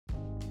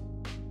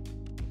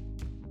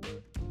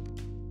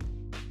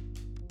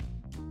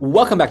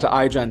Welcome back to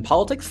iGen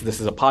Politics. This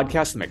is a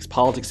podcast that makes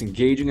politics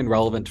engaging and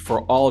relevant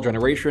for all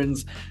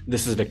generations.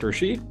 This is Victor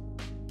Shi.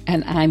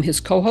 And I'm his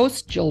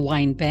co-host, Jill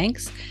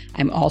Wine-Banks.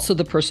 I'm also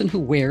the person who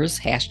wears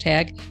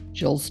hashtag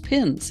Jill's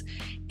pins.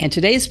 And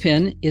today's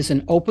pin is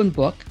an open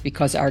book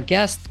because our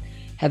guest,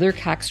 Heather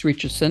Cox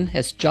Richardson,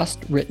 has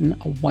just written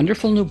a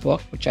wonderful new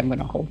book, which I'm going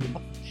to hold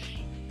up.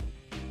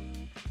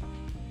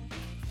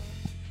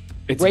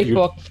 It's great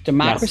book,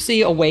 Democracy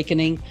Yes.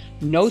 Awakening,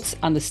 Notes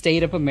on the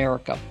State of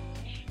America.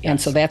 And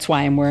so that's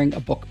why I'm wearing a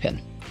book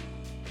pin.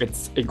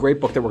 It's a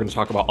great book that we're going to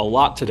talk about a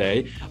lot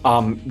today.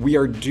 We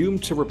are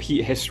doomed to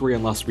repeat history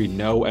unless we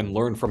know and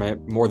learn from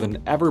it. More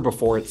than ever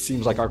before, it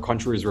seems like our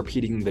country is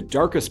repeating the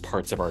darkest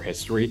parts of our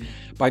history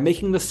by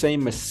making the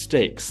same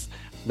mistakes.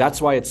 That's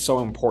why it's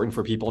so important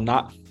for people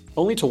not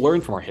only to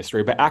learn from our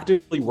history, but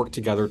actively work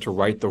together to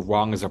right the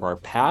wrongs of our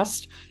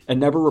past and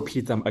never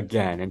repeat them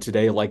again. And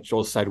today, like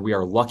Joel said, we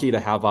are lucky to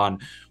have on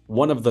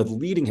one of the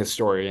leading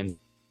historians,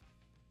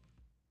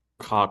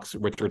 Cox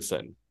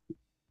Richardson.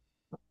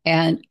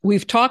 And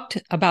we've talked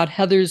about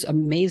Heather's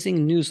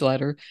amazing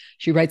newsletter.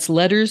 She writes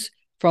letters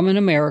from an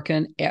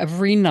American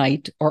every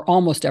night, or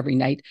almost every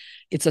night.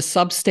 It's a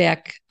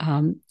Substack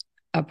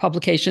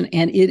publication,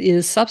 and it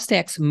is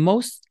Substack's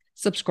most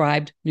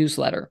subscribed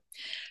newsletter.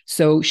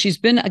 So she's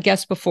been a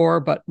guest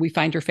before, but we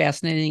find her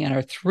fascinating and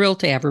are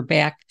thrilled to have her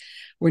back.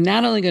 We're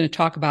not only going to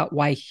talk about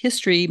why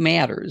history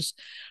matters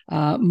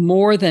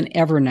more than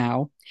ever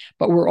now,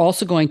 but we're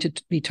also going to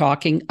be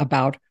talking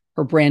about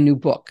her brand new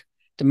book,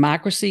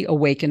 Democracy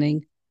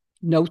Awakening,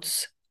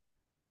 Notes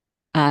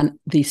on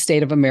the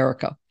State of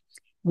America.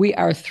 We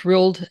are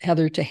thrilled,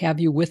 Heather, to have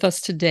you with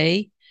us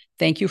today.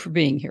 Thank you for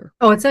being here.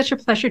 Oh, it's such a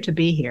pleasure to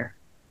be here.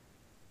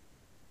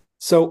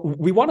 So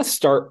we want to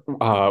start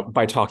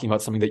by talking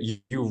about something that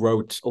you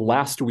wrote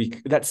last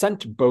week that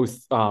sent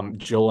both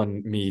Jill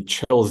and me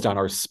chills down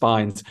our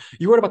spines.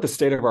 You wrote about the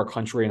state of our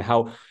country and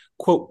how,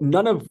 quote,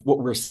 none of what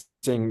we're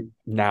seeing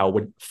now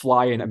would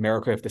fly in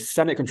America if the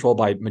Senate, controlled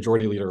by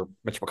Majority Leader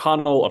Mitch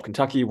McConnell of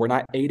Kentucky, were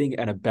not aiding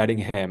and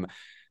abetting him.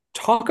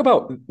 Talk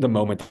about the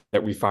moment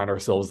that we find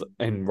ourselves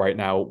in right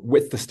now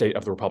with the state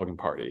of the Republican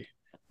Party.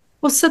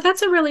 Well, so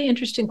that's a really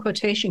interesting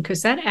quotation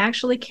because that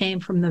actually came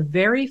from the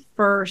very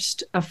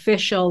first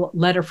official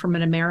letter from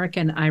an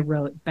American I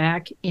wrote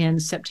back in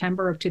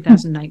September of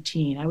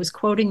 2019. I was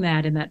quoting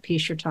that in that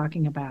piece you're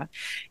talking about.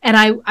 And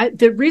I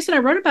the reason I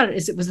wrote about it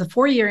is it was the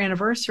 4-year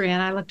anniversary.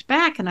 And I looked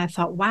back and I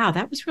thought, wow,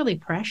 that was really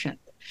prescient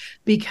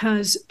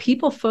because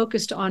people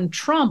focused on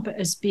Trump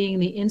as being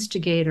the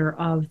instigator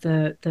of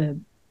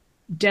the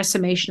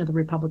decimation of the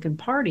Republican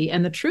Party.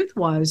 And the truth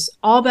was,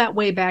 all that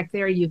way back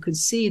there, you could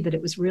see that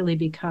it was really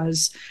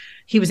because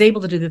he was able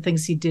to do the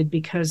things he did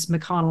because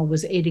McConnell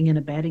was aiding and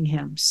abetting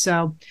him.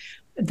 So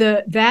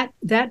that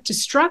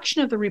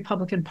destruction of the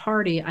Republican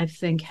Party, I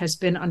think, has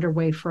been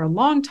underway for a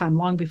long time,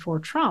 long before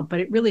Trump, but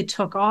it really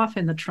took off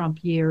in the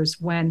Trump years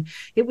when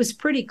it was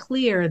pretty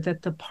clear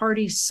that the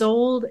party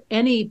sold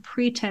any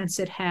pretense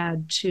it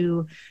had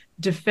to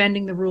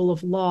defending the rule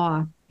of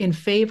law in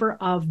favor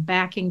of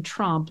backing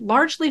Trump,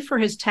 largely for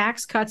his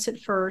tax cuts at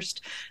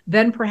first,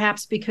 then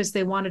perhaps because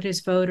they wanted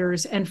his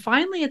voters, and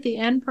finally at the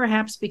end,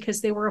 perhaps because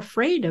they were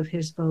afraid of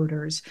his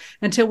voters,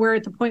 until we're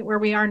at the point where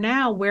we are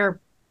now, where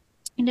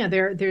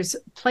there's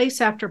place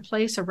after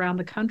place around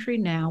the country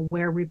now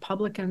where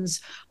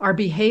Republicans are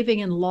behaving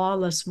in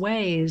lawless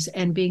ways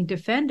and being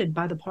defended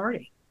by the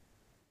party.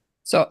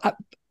 So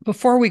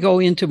before we go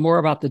into more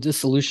about the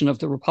dissolution of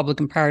the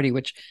Republican Party,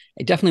 which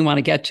I definitely want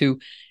to get to,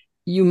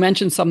 you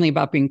mentioned something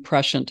about being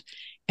prescient.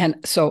 And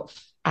so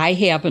I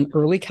have an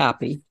early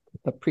copy,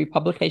 the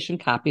pre-publication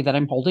copy that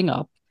I'm holding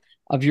up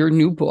of your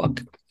new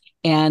book.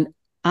 And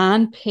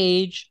on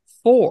page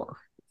 4,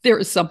 there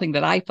is something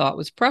that I thought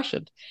was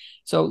prescient.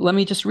 So let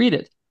me just read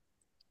it.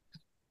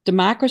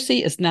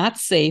 Democracy is not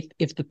safe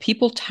if the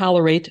people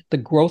tolerate the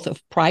growth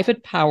of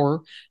private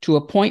power to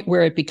a point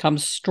where it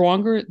becomes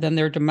stronger than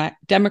their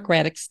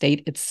democratic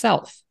state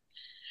itself.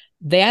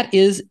 That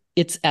is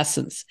its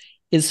essence,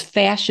 is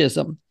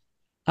fascism,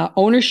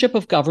 ownership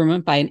of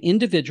government by an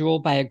individual,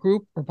 by a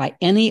group, or by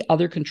any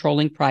other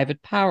controlling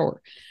private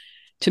power.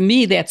 To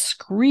me, that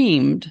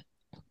screamed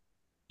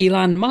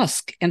Elon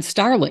Musk and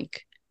Starlink.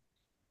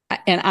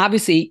 And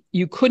obviously,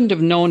 you couldn't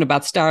have known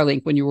about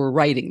Starlink when you were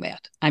writing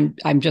that.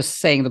 I'm just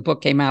saying the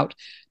book came out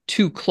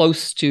too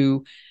close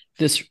to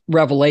this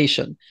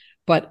revelation.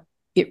 But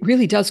it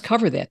really does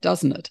cover that,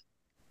 doesn't it?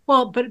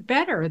 Well, but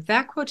better,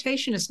 that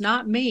quotation is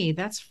not me.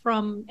 That's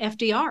from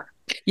FDR.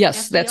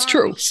 Yes, FDR that's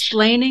true.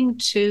 Explaining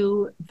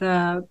to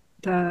the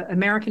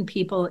American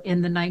people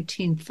in the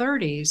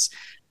 1930s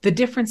the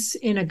difference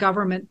in a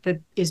government that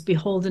is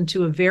beholden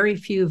to a very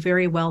few,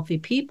 very wealthy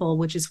people,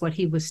 which is what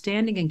he was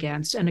standing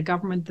against, and a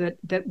government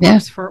that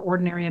works for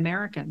ordinary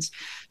Americans.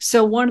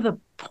 So one of the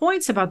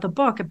points about the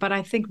book, but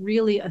I think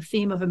really a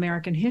theme of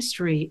American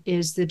history,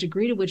 is the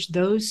degree to which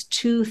those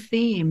two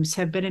themes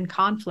have been in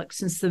conflict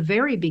since the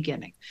very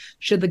beginning.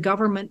 Should the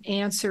government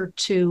answer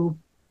to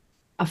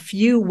a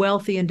few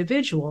wealthy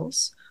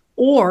individuals,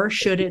 or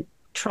should it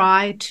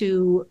try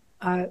to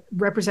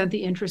represent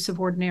the interests of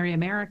ordinary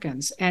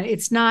Americans. And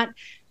it's not,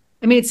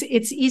 I mean,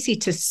 it's easy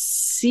to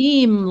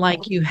seem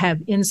like you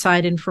have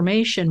inside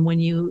information when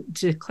you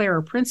declare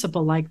a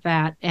principle like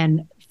that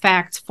and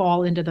facts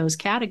fall into those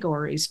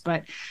categories.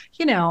 But,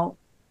 you know,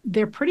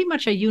 they're pretty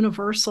much a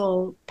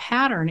universal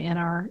pattern in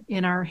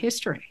our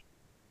history.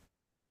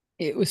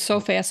 It was so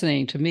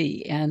fascinating to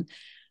me. And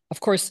of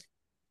course,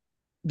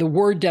 the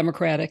word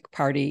Democratic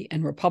Party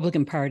and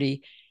Republican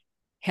Party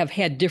have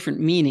had different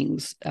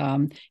meanings.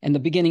 And the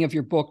beginning of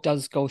your book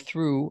does go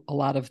through a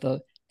lot of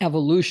the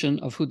evolution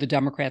of who the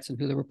Democrats and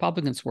who the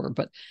Republicans were.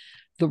 But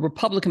the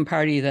Republican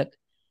Party that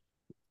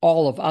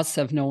all of us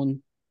have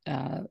known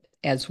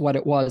as what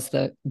it was,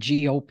 the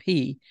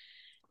GOP,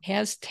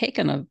 has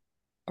taken a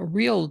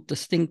real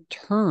distinct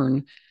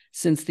turn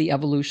since the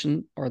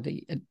evolution or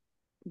the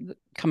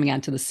coming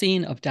onto the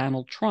scene of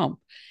Donald Trump.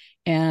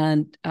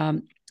 And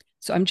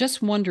so I'm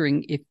just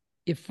wondering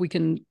if we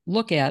can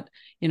look at,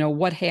 you know,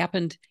 what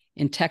happened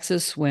in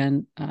Texas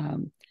when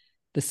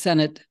the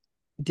Senate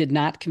did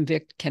not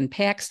convict Ken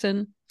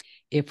Paxton,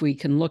 if we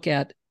can look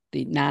at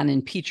the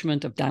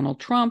non-impeachment of Donald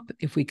Trump,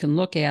 if we can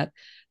look at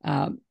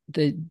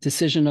the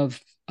decision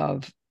of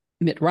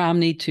Mitt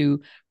Romney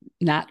to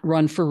not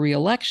run for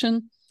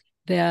re-election,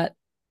 that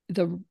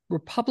the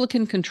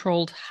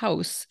Republican-controlled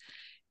House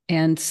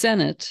and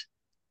Senate,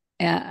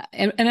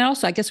 and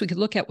also I guess we could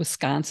look at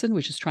Wisconsin,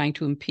 which is trying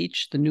to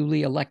impeach the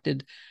newly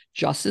elected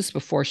justice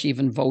before she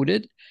even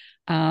voted.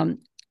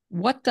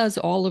 What does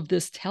all of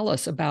this tell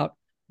us about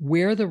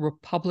where the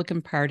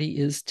Republican Party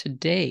is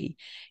today,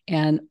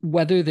 and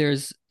whether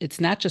it's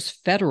not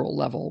just federal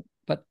level,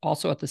 but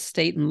also at the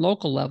state and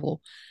local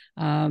level?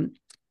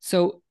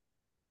 So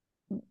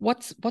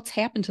what's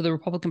happened to the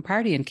Republican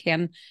Party, and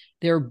can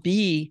there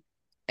be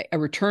a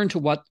return to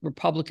what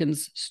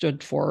Republicans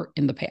stood for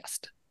in the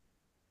past?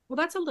 Well,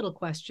 that's a little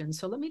question.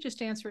 So let me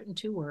just answer it in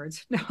 2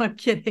 words. No, I'm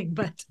kidding.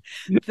 But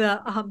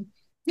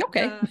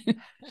okay.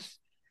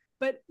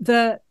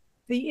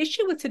 The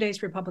issue with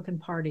today's Republican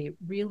Party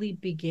really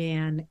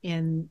began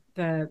in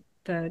the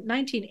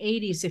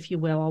 1980s, if you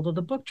will, although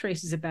the book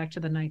traces it back to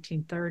the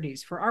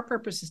 1930s. For our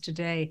purposes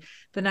today,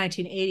 the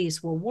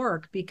 1980s will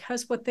work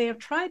because what they have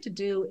tried to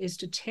do is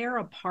to tear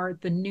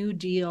apart the New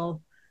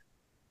Deal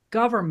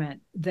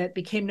government that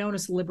became known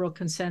as the liberal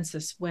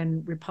consensus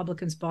when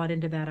Republicans bought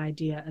into that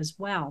idea as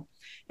well.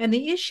 And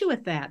the issue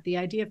with that, the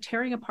idea of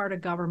tearing apart a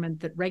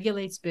government that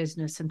regulates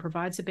business and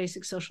provides a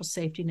basic social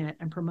safety net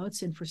and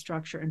promotes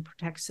infrastructure and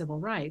protects civil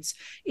rights,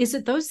 is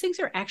that those things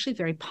are actually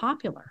very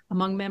popular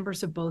among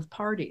members of both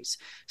parties.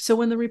 So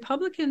when the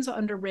Republicans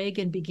under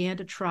Reagan began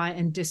to try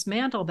and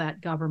dismantle that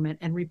government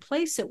and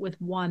replace it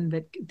with one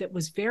that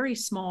was very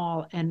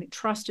small and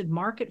trusted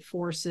market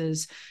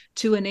forces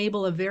to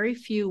enable a very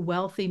few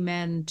wealthy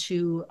men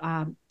to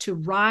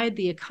ride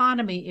the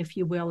economy, if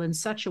you will, in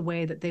such a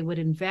way that they would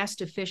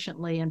invest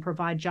efficiently and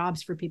provide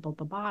jobs for people at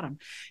the bottom.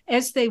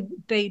 As they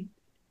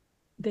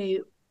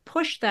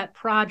pushed that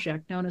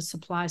project known as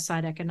supply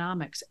side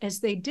economics, as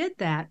they did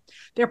that,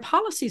 their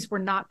policies were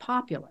not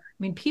popular. I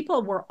mean,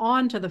 people were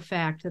on to the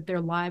fact that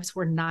their lives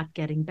were not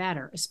getting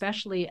better,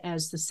 especially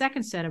as the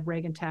second set of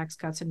Reagan tax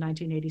cuts in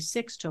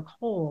 1986 took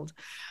hold.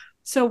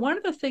 So one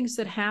of the things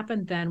that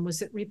happened then was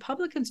that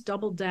Republicans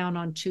doubled down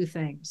on 2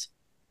 things.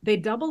 They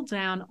doubled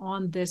down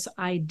on this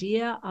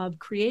idea of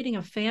creating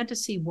a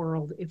fantasy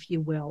world, if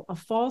you will, a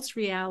false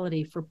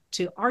reality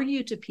to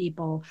argue to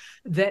people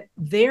that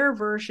their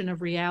version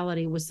of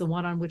reality was the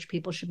one on which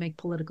people should make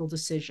political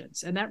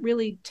decisions. And that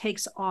really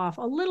takes off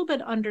a little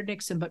bit under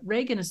Nixon, but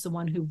Reagan is the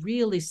one who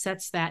really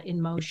sets that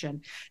in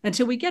motion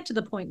until we get to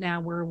the point now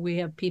where we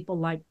have people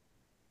like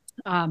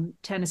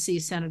Tennessee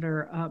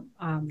Senator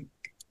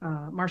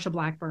Marsha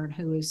Blackburn,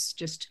 who is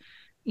just,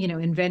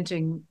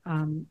 inventing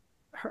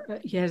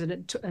he has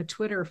a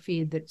Twitter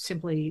feed that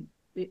simply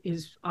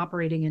is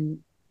operating in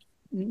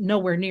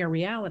nowhere near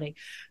reality.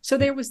 So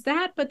there was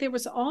that, but there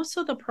was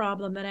also the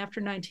problem that after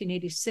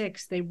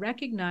 1986, they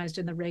recognized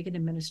in the Reagan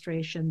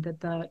administration that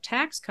the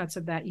tax cuts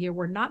of that year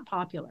were not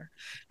popular,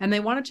 and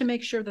they wanted to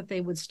make sure that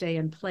they would stay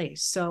in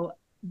place. So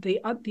the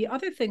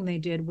other thing they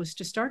did was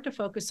to start to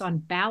focus on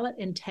ballot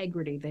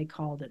integrity, they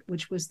called it,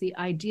 which was the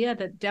idea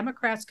that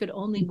Democrats could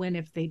only win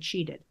if they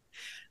cheated.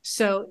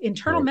 So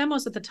internal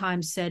memos at the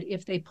time said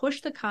if they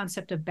pushed the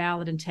concept of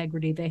ballot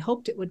integrity, they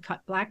hoped it would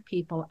cut Black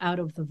people out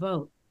of the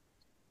vote.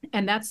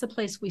 And that's the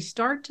place we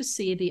start to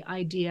see the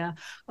idea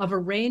of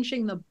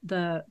arranging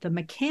the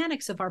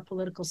mechanics of our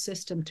political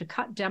system to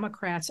cut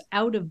Democrats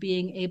out of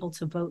being able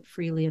to vote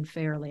freely and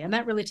fairly. And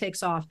that really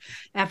takes off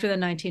after the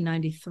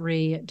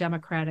 1993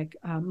 Democratic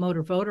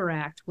Motor Voter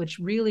Act, which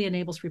really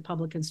enables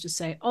Republicans to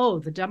say, oh,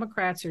 the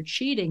Democrats are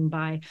cheating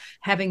by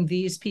having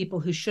these people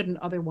who shouldn't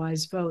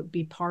otherwise vote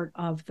be part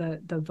of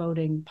the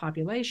voting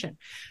population.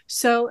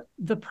 So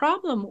the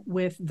problem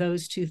with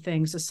those 2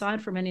 things,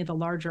 aside from any of the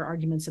larger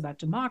arguments about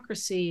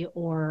democracy,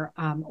 or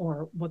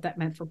what that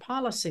meant for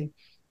policy,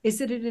 is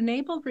that it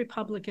enabled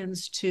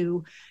Republicans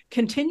to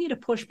continue to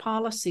push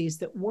policies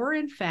that were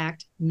in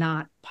fact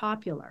not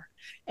popular.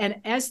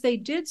 And as they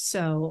did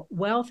so,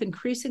 wealth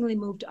increasingly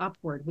moved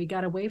upward. We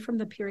got away from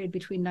the period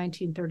between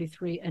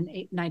 1933 and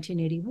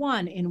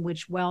 1981, in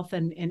which wealth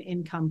and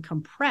income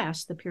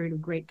compressed, the period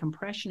of Great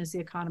Compression, as the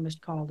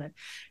economist called it,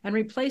 and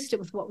replaced it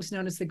with what was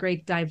known as the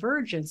Great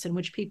Divergence, in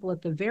which people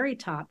at the very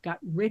top got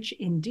rich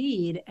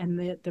indeed, and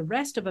the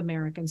rest of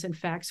Americans, in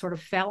fact, sort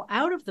of fell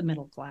out of the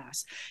middle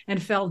class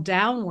and fell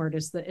downward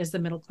as the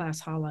middle class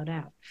hollowed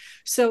out.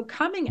 So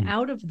coming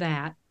out of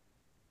that,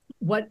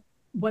 what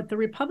the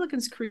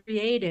Republicans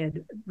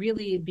created,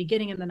 really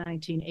beginning in the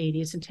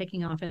 1980s and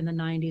taking off in the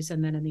 90s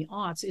and then in the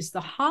aughts, is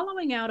the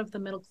hollowing out of the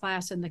middle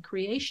class and the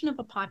creation of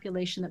a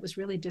population that was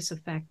really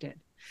disaffected.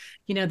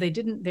 You know,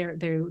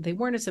 they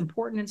weren't as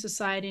important in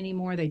society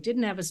anymore. They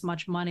didn't have as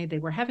much money. They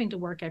were having to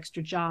work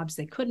extra jobs.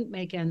 They couldn't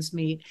make ends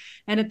meet.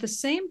 And at the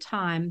same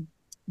time,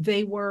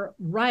 they were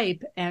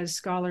ripe, as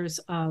scholars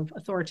of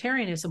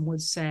authoritarianism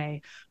would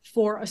say,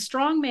 for a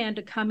strong man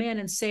to come in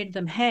and say to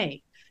them,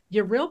 hey,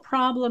 your real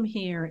problem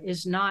here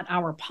is not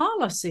our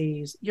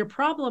policies. Your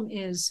problem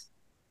is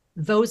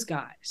those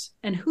guys.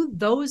 And who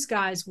those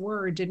guys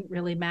were didn't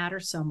really matter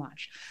so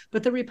much.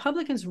 But the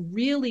Republicans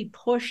really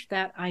pushed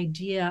that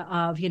idea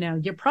of, you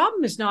know, your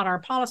problem is not our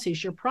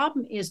policies. Your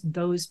problem is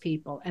those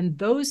people. And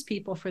those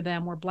people for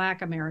them were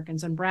Black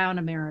Americans and brown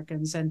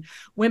Americans and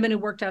women who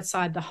worked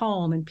outside the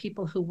home and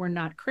people who were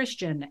not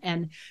Christian.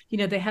 And, you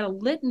know, they had a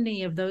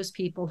litany of those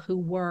people who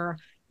were,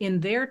 in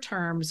their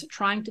terms,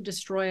 trying to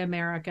destroy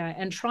America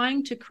and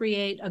trying to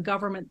create a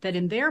government that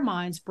in their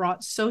minds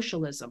brought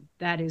socialism.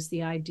 That is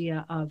the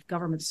idea of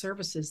government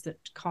services that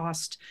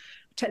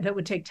that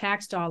would take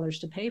tax dollars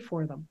to pay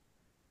for them.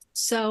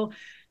 So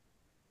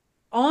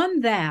on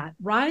that,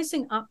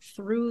 rising up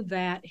through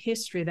that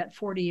history, that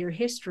 40-year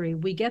history,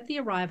 we get the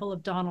arrival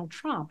of Donald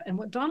Trump. And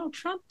what Donald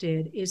Trump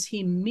did is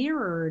he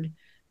mirrored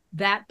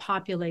that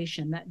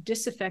population, that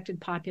disaffected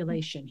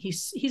population.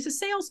 He's a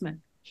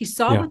salesman. He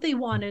saw what they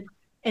wanted,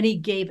 and he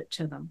gave it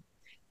to them.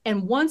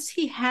 And once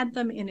he had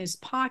them in his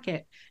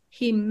pocket,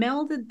 he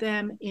melded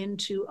them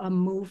into a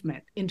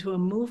movement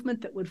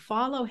that would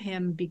follow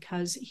him,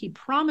 because he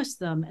promised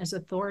them, as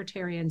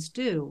authoritarians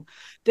do,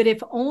 that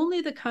if only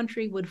the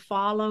country would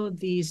follow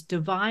these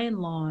divine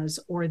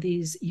laws or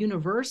these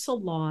universal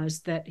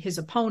laws that his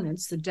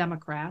opponents, the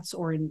Democrats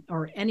or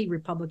any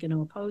Republican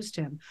who opposed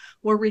him,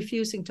 were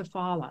refusing to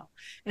follow.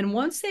 And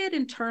once they had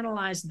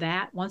internalized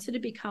that, once it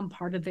had become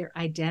part of their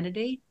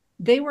identity,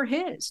 they were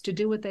his to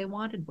do what they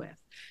wanted with.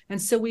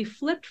 And so we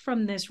flipped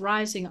from this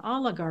rising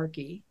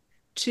oligarchy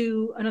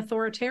to an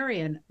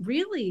authoritarian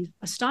really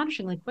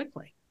astonishingly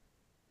quickly.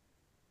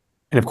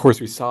 And of course,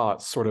 we saw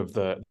sort of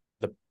the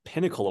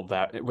pinnacle of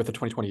that with the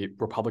 2020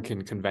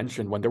 Republican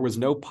convention, when there was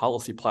no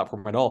policy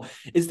platform at all.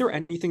 Is there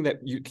anything that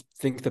you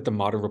think that the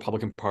modern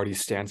Republican Party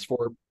stands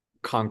for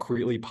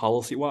concretely,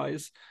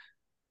 policy-wise?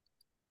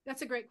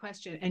 That's a great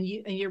question. And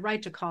you're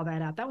right to call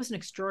that out. That was an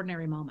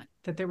extraordinary moment,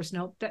 that there was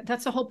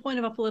that's the whole point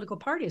of a political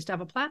party, is to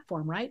have a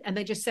platform, right? And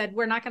they just said,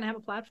 we're not going to have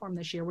a platform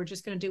this year. We're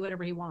just going to do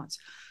whatever he wants.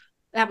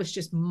 That was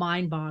just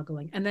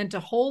mind-boggling. And then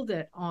to hold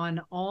it on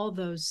all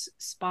those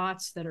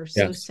spots that are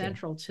so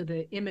central to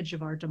the image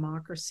of our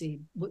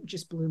democracy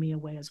just blew me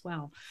away as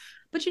well.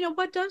 But, you know,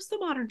 what does the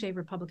modern day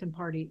Republican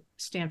Party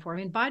stand for? I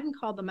mean, Biden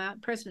called them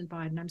out, President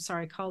Biden,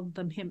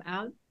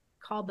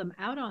 called them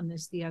out on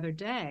this the other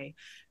day,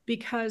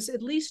 because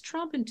at least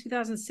Trump in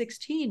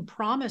 2016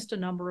 promised a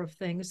number of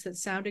things that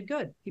sounded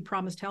good. He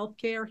promised health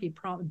care,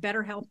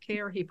 better health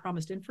care, he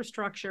promised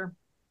infrastructure,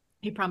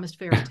 he promised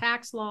fair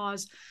tax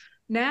laws.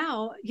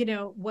 Now, you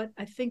know, what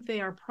I think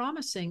they are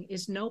promising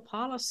is no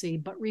policy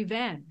but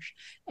revenge,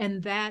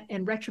 and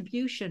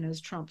retribution, as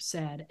Trump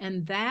said.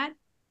 And that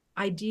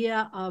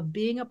idea of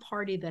being a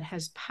party that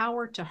has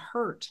power to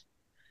hurt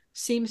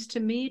seems to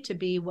me to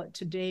be what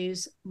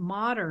today's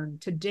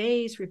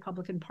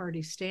Republican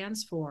Party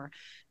stands for.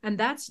 And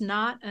that's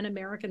not an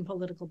American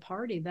political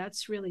party.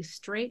 That's really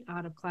straight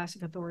out of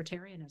classic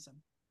authoritarianism.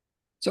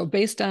 So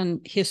based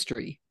on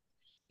history,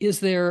 is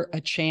there a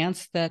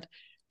chance that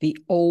the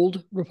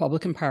old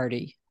Republican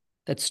Party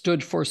that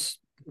stood for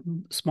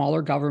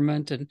smaller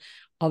government and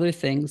other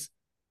things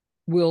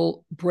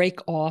will break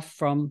off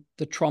from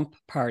the Trump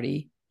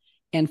party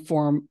and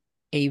form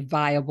a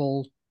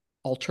viable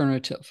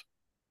alternative?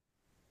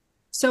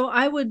 So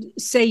I would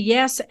say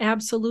yes,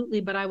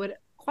 absolutely. But I would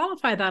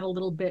qualify that a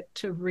little bit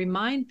to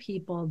remind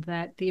people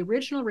that the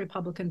original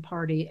Republican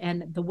Party,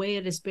 and the way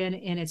it has been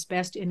in its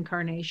best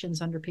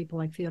incarnations under people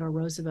like Theodore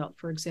Roosevelt,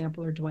 for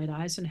example, or Dwight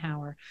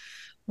Eisenhower,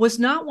 was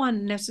not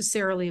one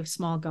necessarily of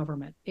small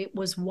government. It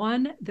was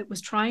one that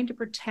was trying to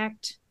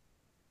protect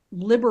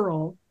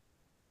liberal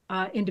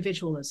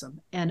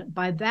individualism. And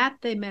by that,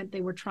 they meant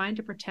they were trying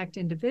to protect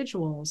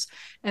individuals.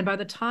 And by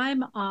the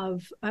time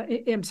of,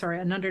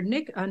 under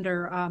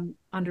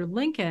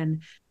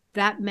Lincoln,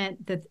 that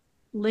meant that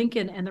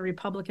Lincoln and the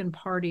Republican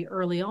Party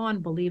early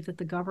on believed that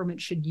the government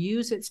should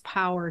use its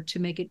power to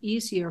make it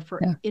easier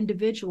for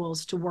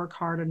individuals to work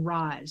hard and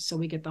rise. So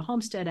we get the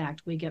Homestead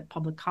Act, we get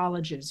public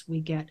colleges, we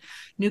get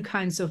new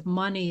kinds of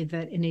money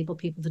that enable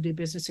people to do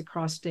business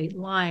across state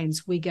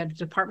lines. We get a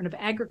Department of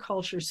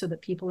Agriculture so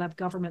that people have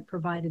government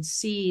provided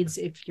seeds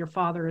if your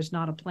father is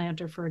not a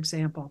planter, for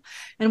example.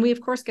 And we,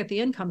 of course, get the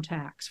income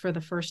tax for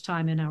the first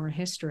time in our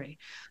history.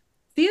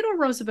 Theodore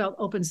Roosevelt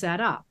opens that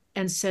up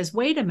and says,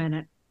 wait a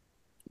minute,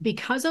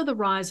 because of the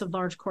rise of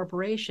large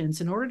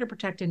corporations, in order to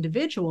protect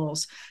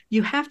individuals,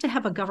 you have to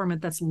have a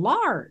government that's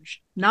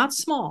large, not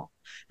small,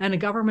 and a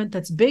government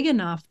that's big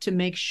enough to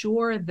make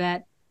sure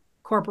that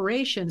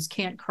corporations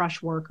can't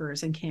crush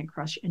workers and can't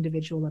crush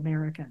individual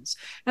Americans.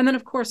 And then,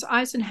 of course,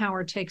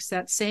 Eisenhower takes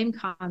that same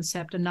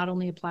concept and not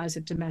only applies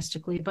it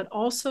domestically, but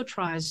also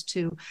tries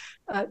to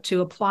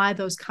apply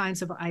those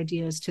kinds of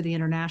ideas to the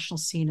international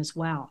scene as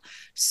well.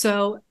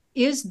 So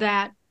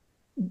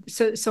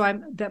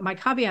my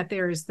caveat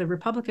there is the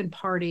Republican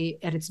Party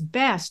at its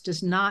best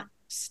does not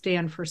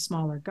stand for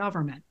smaller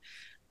government.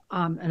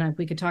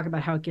 We could talk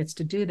about how it gets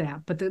to do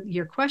that. But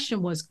your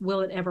question was, will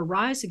it ever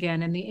rise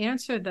again? And the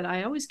answer that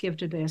I always give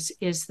to this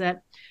is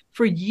that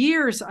for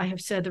years, I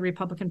have said the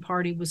Republican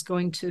Party was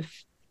going to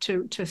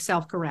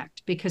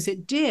self-correct, because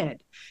it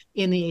did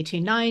in the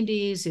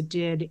 1890s, it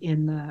did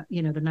in the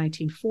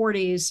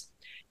 1940s.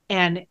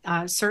 And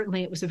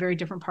certainly it was a very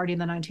different party in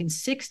the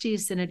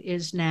 1960s than it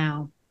is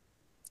now.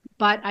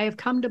 But I have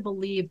come to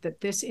believe that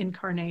this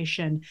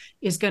incarnation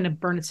is going to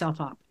burn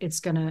itself up. It's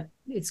going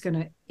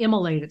to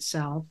immolate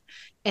itself.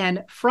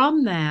 And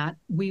from that,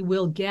 we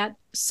will get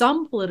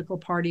some political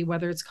party,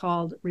 whether it's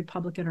called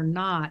Republican or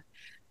not,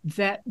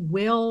 that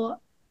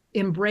will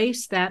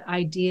embrace that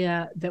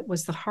idea that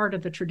was the heart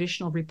of the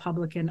traditional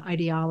Republican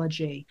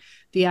ideology,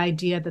 the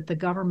idea that the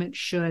government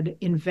should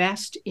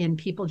invest in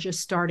people just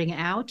starting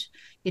out.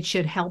 It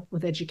should help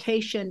with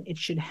education. It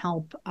should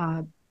help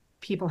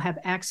people have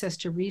access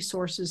to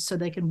resources so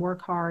they can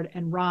work hard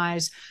and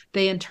rise.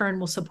 They in turn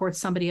will support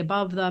somebody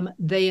above them.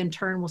 They in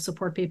turn will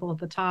support people at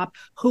the top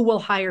who will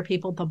hire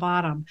people at the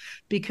bottom,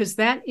 because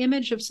that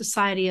image of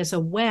society as a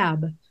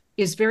web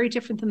is very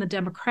different than the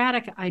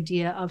democratic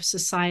idea of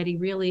society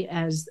really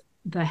as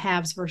the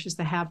haves versus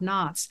the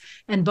have-nots.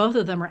 And both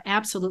of them are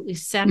absolutely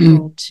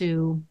central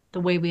to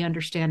the way we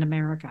understand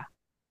America.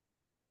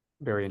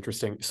 Very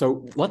interesting.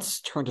 So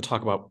let's turn to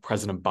talk about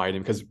President Biden,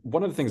 because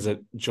one of the things that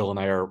Jill and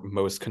I are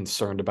most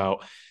concerned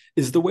about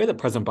is the way that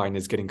President Biden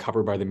is getting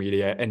covered by the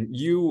media. And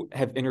you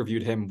have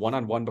interviewed him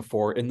one-on-one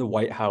before in the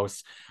White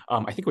House.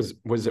 I think was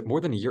it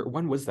more than a year?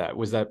 When was that?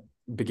 Was that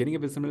beginning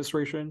of his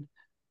administration?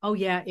 Oh,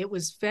 yeah. It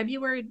was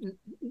February.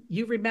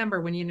 You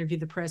remember when you interviewed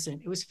the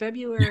president. It was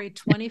February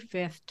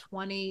 25th,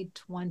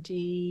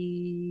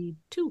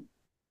 2022.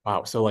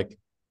 Wow. So like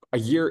a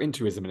year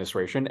into his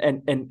administration.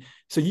 And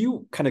so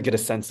you kind of get a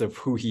sense of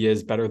who he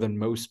is better than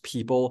most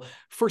people.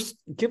 First,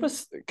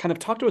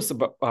 talk to us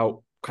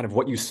about kind of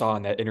what you saw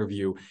in that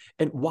interview,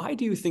 and why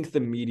do you think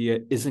the media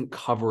isn't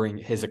covering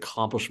his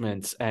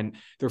accomplishments and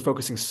they're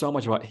focusing so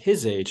much about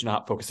his age,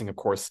 not focusing, of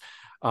course,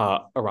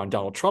 around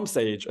Donald Trump's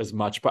age as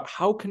much, but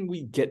how can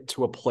we get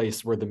to a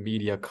place where the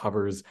media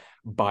covers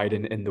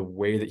Biden in the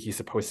way that he's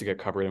supposed to get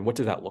covered, and what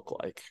does that look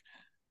like?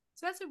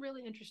 So that's a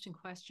really interesting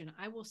question.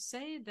 I will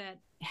say that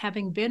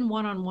having been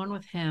one-on-one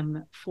with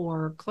him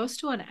for close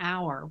to an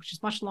hour, which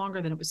is much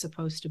longer than it was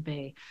supposed to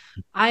be,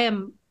 I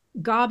am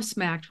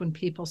gobsmacked when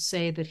people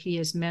say that he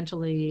is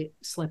mentally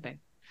slipping.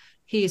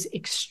 He is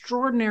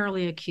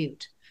extraordinarily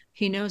acute.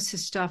 He knows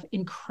his stuff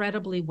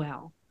incredibly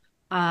well.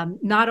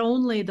 Not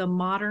only the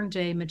modern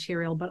day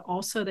material, but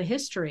also the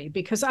history,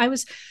 because I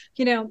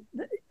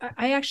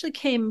actually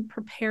came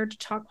prepared to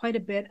talk quite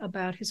a bit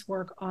about his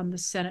work on the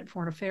Senate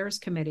Foreign Affairs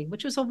Committee,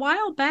 which was a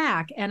while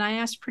back. And I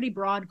asked pretty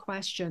broad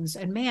questions,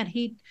 and man,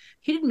 he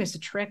didn't miss a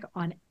trick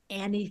on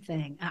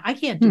anything. I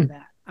can't do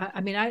that.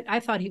 I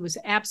thought he was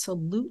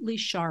absolutely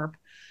sharp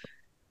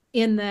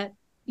in that,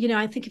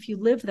 I think if you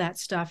live that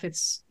stuff,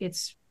 it's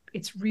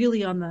really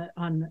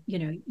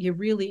you're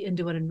really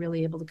into it and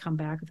really able to come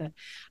back with it.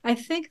 I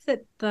think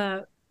that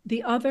the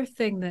other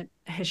thing that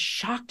has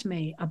shocked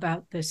me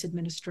about this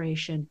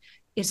administration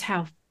is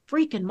how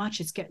freaking much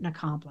it's getting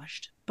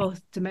accomplished,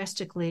 both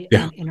domestically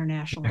and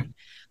internationally.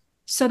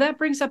 So that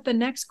brings up the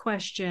next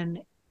question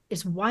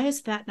is, why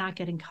is that not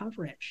getting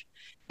coverage?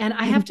 And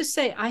I have to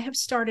say, I have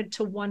started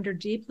to wonder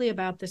deeply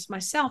about this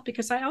myself,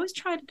 because I always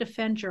try to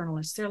defend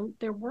journalists.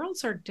 Their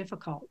worlds are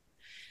difficult.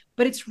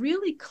 But it's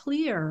really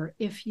clear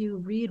if you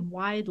read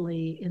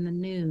widely in the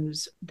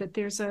news that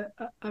there's very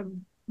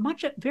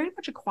much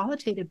a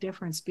qualitative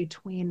difference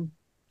between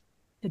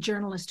the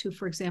journalists who,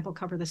 for example,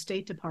 cover the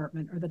State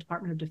Department or the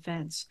Department of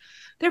Defense.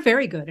 They're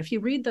very good. If you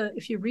read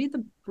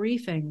the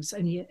briefings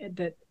and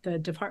the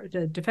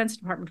Defense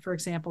Department, for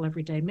example,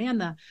 every day,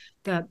 man,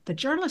 the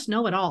journalists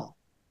know it all.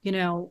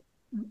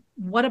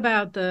 What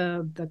about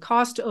the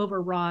cost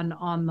overrun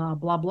on the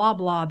blah, blah,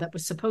 blah that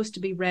was supposed to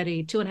be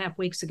ready 2.5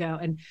 weeks ago?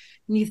 And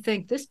you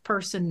think this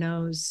person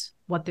knows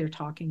what they're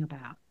talking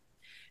about.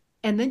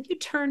 And then you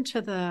turn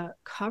to the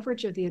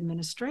coverage of the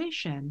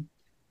administration,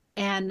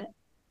 and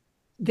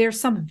there's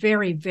some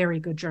very, very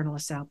good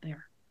journalists out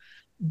there.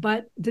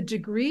 But the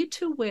degree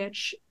to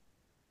which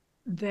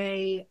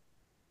they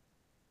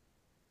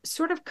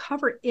sort of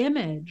cover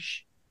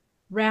image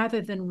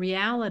rather than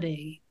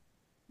reality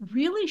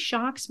really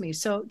shocks me.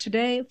 So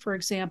today, for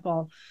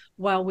example,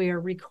 while we are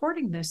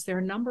recording this, there are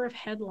a number of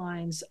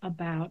headlines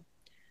about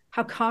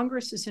how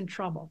Congress is in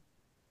trouble.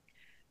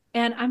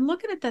 And I'm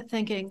looking at that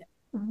thinking,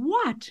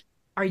 what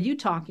are you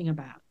talking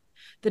about?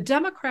 The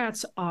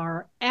Democrats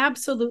are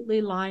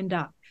absolutely lined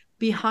up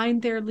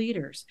behind their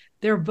leaders.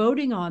 They're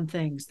voting on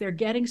things. They're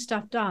getting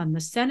stuff done.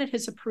 The Senate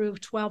has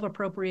approved 12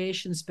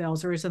 appropriations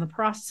bills, or is in the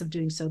process of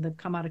doing so. They've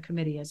come out of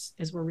committee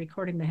as we're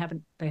recording. They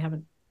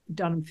haven't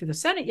done them through the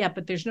Senate yet,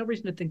 but there's no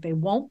reason to think they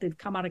won't. They've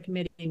come out of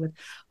committee with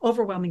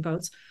overwhelming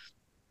votes.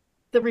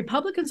 The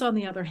Republicans, on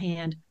the other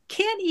hand,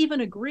 can't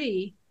even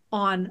agree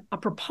on a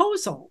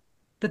proposal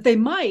that they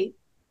might,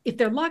 if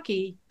they're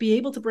lucky, be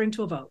able to bring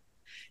to a vote.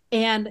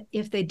 And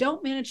if they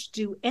don't manage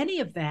to do any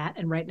of that,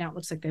 and right now it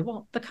looks like they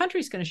won't, the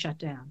country's going to shut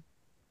down.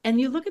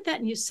 And you look at that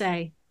and you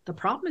say, the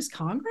problem is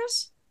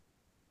Congress?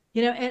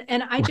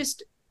 And I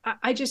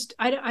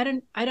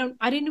didn't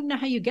even know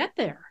how you get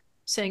there,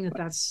 saying that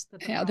that's the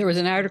problem. There was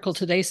an article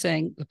today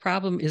saying the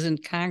problem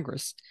isn't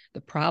Congress.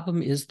 The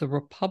problem is the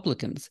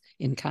Republicans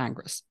in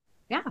Congress.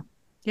 Yeah.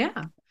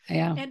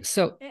 And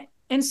so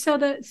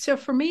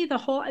for me, the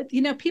whole,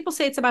 people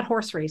say it's about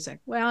horse racing.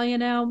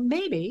 Well,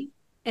 maybe.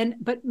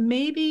 But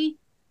maybe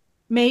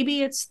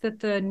it's that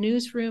the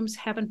newsrooms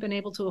haven't been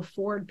able to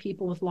afford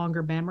people with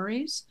longer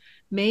memories.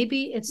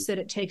 Maybe it's that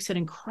it takes an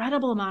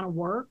incredible amount of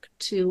work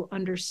to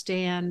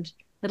understand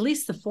at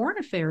least the foreign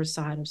affairs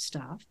side of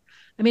stuff.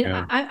 I mean,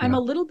 I'm a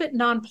little bit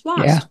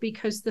nonplussed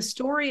because the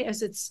story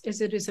as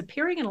it is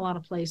appearing in a lot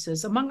of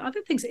places, among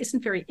other things,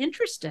 isn't very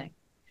interesting.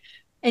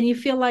 And you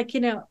feel like,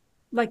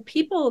 like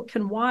people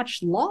can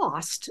watch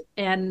Lost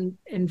and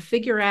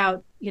figure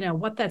out,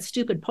 what that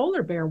stupid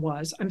polar bear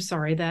was. I'm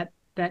sorry, that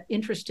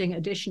interesting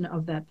edition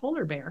of that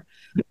polar bear.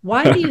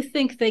 Why do you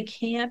think they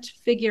can't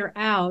figure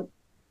out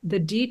the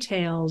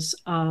details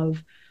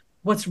of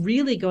what's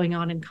really going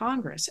on in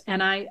Congress?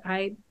 And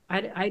I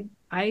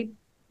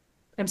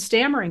am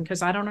stammering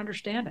because I don't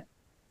understand it.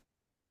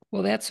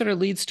 Well, that sort of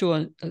leads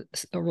to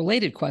a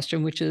related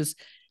question, which is,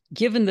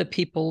 given that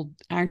people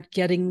aren't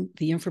getting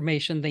the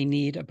information they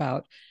need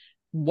about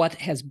what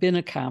has been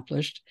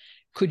accomplished,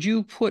 could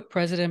you put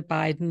President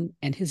Biden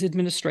and his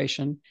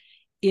administration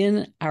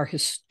in our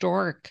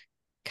historic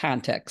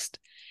context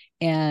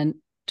and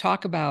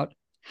talk about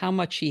how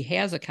much he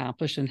has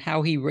accomplished and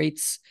how he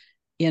rates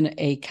in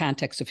a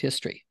context of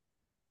history?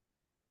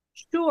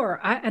 Sure.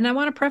 I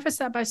want to preface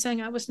that by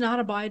saying I was not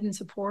a Biden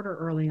supporter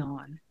early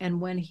on. And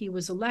when he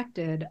was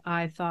elected,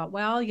 I thought,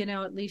 well,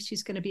 at least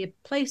he's going to be a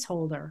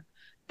placeholder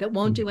that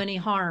won't do any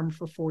harm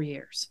for 4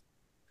 years.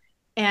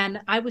 And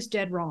I was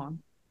dead wrong.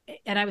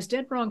 And I was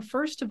dead wrong,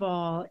 first of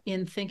all,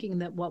 in thinking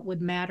that what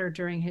would matter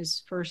during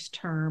his first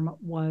term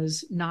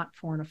was not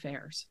foreign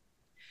affairs.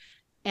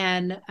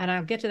 And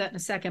I'll get to that in a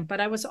second. But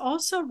I was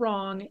also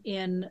wrong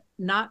in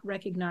not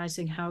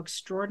recognizing how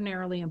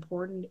extraordinarily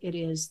important it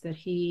is that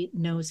he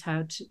knows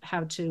how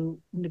to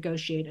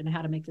negotiate and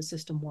how to make the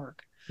system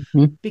work.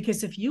 Mm-hmm.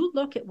 Because if you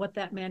look at what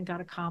that man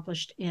got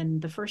accomplished in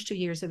the first 2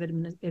 years of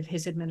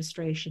his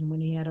administration,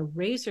 when he had a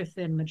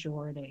razor-thin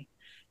majority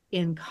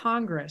in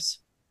Congress,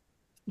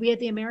 we had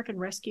the American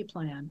Rescue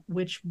Plan,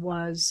 which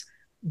was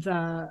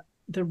the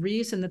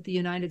reason that the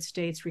United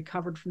States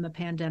recovered from the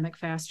pandemic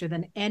faster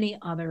than any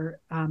other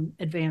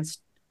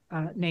advanced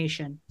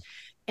nation.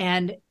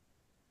 And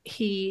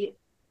he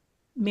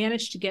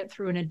managed to get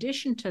through, in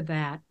addition to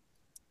that,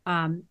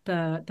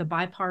 the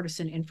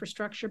bipartisan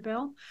infrastructure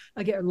bill,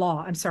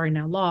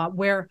 law,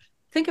 where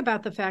think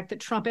about the fact that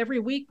Trump every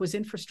week was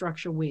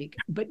infrastructure week,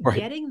 but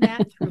getting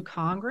that through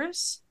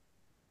Congress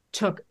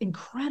took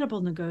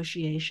incredible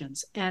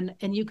negotiations. And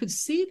you could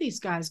see these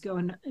guys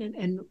going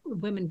and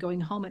women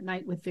going home at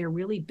night with their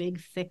really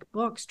big, thick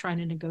books trying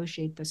to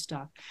negotiate this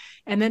stuff.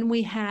 And then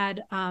we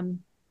had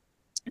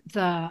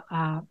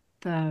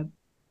the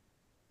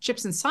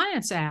Chips and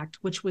Science Act,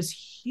 which was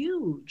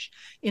huge,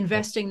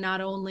 investing not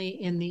only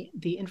in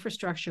the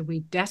infrastructure we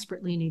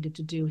desperately needed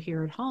to do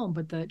here at home,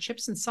 but the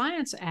Chips and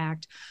Science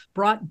Act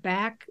brought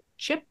back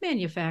chip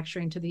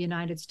manufacturing to the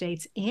United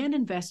States and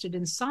invested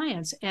in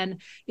science.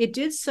 And it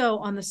did so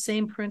on the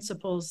same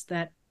principles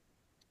that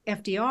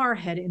FDR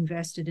had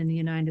invested in the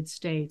United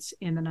States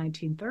in the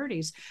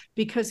 1930s,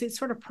 because it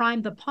sort of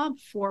primed the pump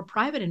for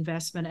private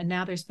investment. And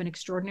now there's been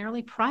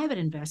extraordinarily private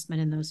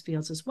investment in those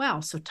fields as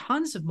well. So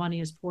tons of money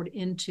is poured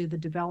into the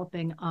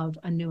developing of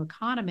a new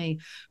economy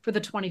for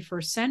the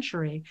 21st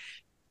century,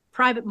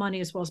 private money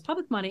as well as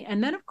public money.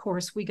 And then, of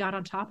course, we got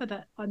on top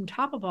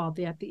of all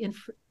that,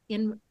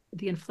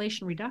 the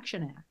Inflation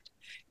Reduction Act.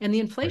 And the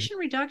Inflation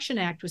Reduction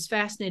Act was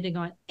fascinating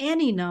on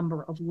any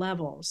number of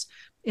levels,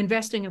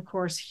 investing, of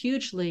course,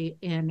 hugely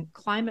in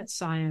climate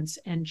science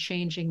and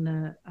changing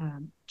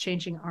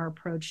our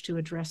approach to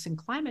addressing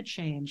climate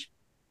change.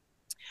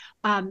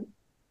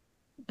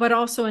 but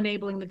also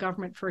enabling the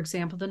government, for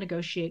example, to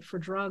negotiate for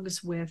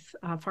drugs with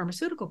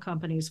pharmaceutical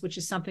companies, which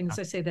is something, as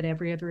I say, that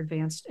every other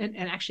advanced, and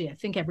actually I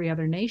think every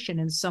other nation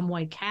in some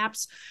way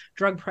caps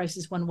drug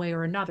prices one way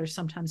or another,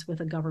 sometimes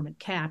with a government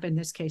cap. In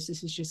this case,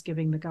 this is just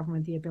giving the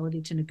government the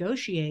ability to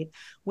negotiate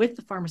with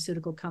the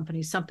pharmaceutical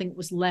companies, something that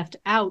was left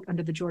out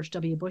under the George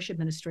W. Bush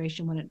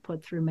administration when it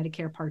put through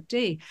Medicare Part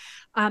D.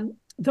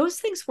 Those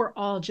things were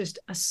all just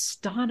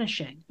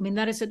astonishing. I mean,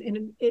 that is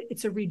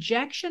it's a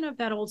rejection of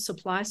that old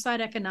supply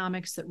side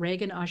economics that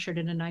Reagan ushered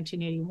in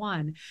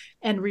 1981,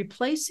 and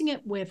replacing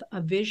it with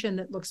a vision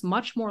that looks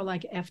much more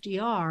like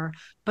FDR,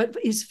 but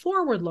is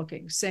forward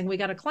looking, saying we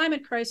got a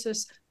climate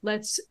crisis.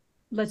 Let's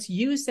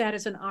use that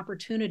as an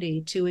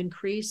opportunity to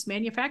increase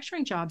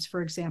manufacturing jobs,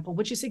 for example,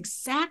 which is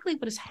exactly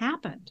what has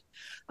happened.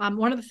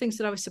 One of the things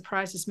that always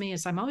surprises me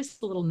is I'm always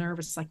a little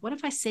nervous. Like, what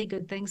if I say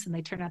good things and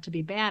they turn out to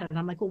be bad? And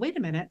I'm like, well, wait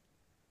a minute.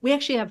 We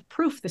actually have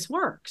proof this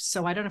works,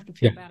 so I don't have to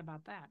feel bad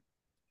about that.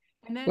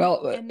 And then, go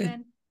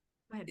ahead.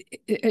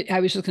 I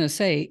was just going to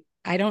say,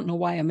 I don't know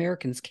why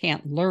Americans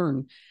can't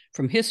learn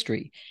from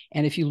history.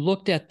 And if you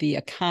looked at the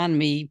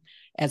economy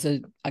as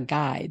a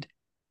guide,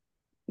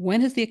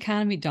 when has the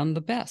economy done the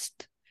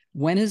best?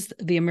 When has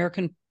the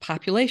American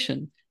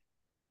population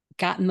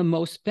gotten the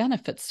most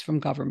benefits from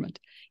government?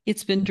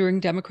 It's been during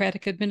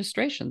Democratic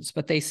administrations,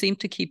 but they seem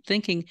to keep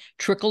thinking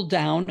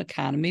trickle-down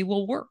economy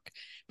will work.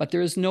 But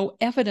there is no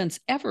evidence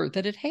ever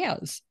that it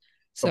has.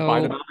 So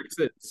Bidenomics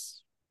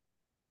is.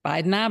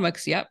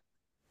 Bidenomics, yep.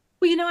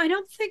 Well, I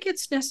don't think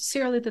it's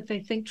necessarily that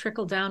they think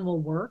trickle down will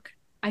work.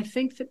 I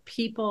think that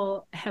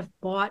people have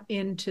bought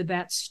into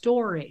that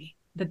story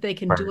that they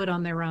can do it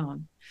on their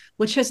own,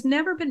 which has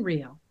never been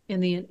real in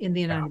the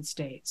United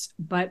States.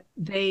 But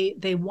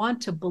they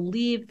want to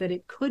believe that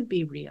it could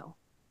be real,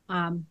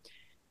 and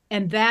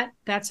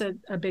that's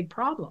a big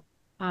problem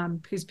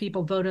because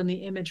people vote on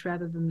the image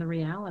rather than the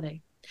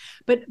reality.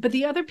 But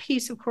the other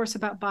piece, of course,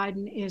 about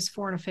Biden is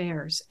foreign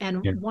affairs.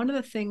 And one of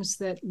the things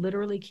that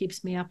literally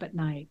keeps me up at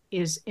night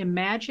is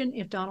imagine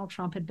if Donald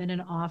Trump had been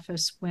in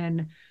office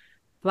when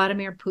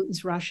Vladimir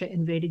Putin's Russia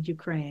invaded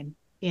Ukraine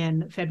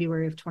in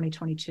February of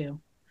 2022.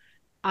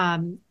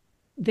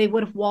 They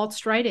would have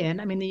waltzed right in.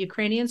 I mean, the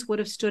Ukrainians would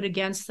have stood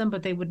against them,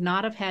 but they would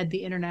not have had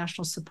the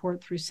international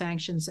support through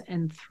sanctions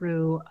and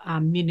through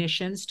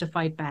munitions to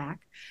fight back.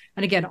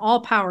 And again,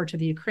 all power to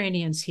the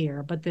Ukrainians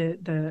here, but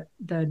the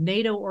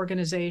NATO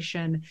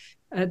organization,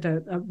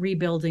 the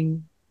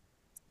rebuilding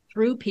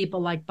through people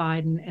like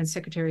Biden and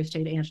Secretary of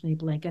State Antony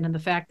Blinken, and the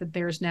fact that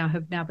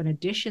have now been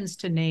additions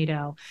to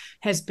NATO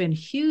has been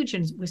huge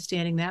in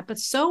withstanding that. But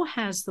so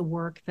has the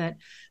work that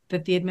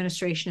the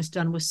administration has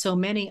done with so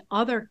many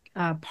other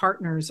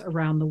partners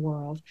around the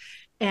world.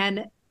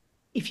 And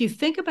if you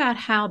think about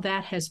how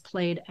that has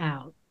played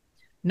out,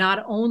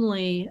 not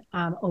only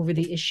over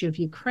the issue of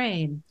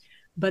Ukraine,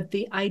 but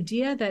the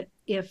idea that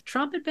if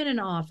Trump had been in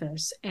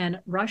office and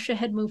Russia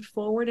had moved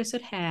forward as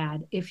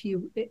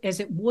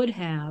it would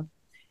have,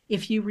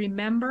 if you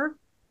remember,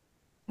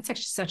 it's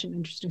actually such an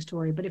interesting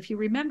story, but if you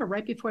remember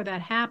right before that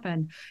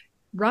happened,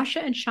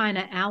 Russia and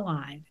China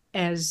allied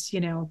as,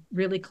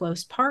 really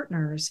close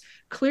partners,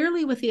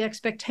 clearly with the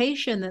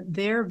expectation that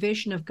their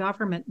vision of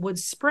government would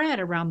spread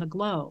around the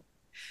globe.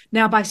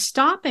 Now, by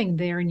stopping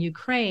there in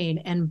Ukraine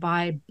and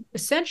by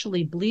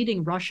essentially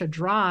bleeding Russia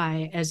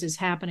dry, as is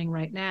happening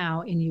right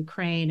now in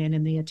Ukraine and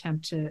in the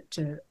attempt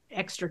to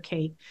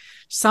extricate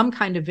some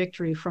kind of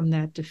victory from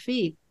that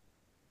defeat,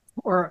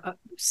 or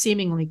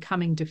seemingly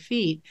coming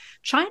defeat,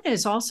 China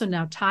is also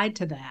now tied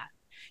to that.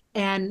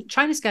 And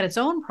China's got its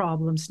own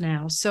problems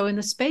now. So in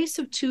the space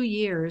of 2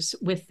 years,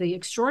 with the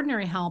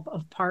extraordinary help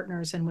of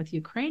partners and with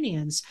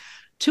Ukrainians,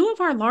 two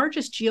of our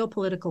largest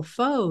geopolitical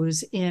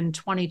foes in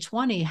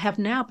 2020 have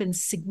now been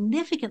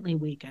significantly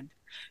weakened.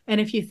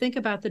 And if you think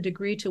about the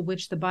degree to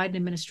which the Biden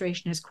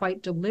administration has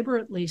quite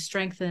deliberately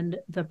strengthened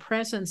the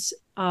presence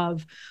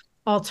of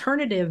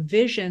alternative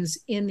visions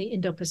in the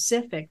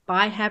Indo-Pacific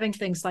by having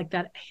things like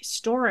that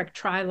historic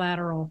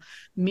trilateral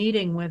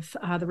meeting with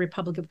the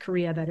Republic of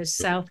Korea, that is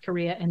South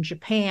Korea and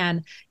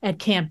Japan, at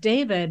Camp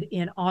David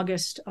in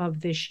August of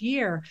this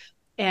year,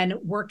 and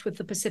worked with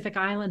the Pacific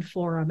Island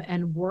Forum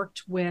and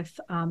worked with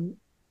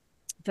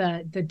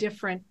the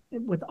different,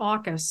 with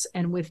AUKUS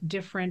and with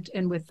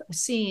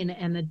ASEAN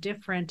and the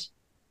different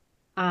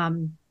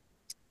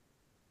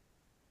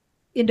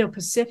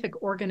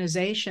Indo-Pacific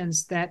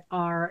organizations that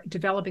are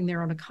developing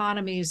their own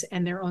economies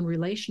and their own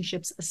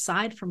relationships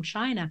aside from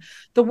China.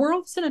 The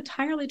world's an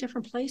entirely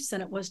different place than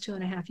it was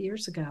 2.5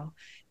 years ago.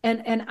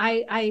 And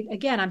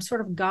I'm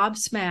sort of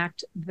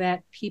gobsmacked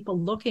that people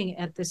looking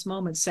at this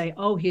moment say,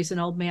 oh, he's an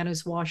old man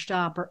who's washed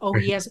up, or, oh,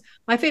 he has,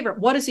 my favorite,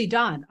 what has he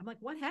done? I'm like,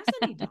 what hasn't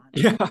he done?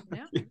 Yeah.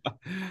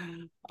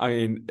 I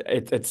mean,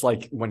 it's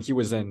like when he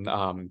was in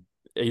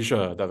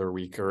Asia the other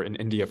week, or in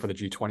India for the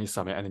G20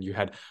 summit, and then you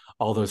had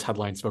all those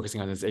headlines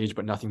focusing on his age,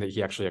 but nothing that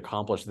he actually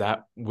accomplished.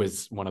 That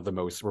was one of the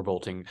most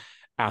revolting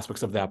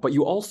aspects of that. But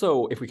you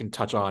also, if we can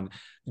touch on,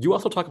 you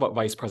also talk about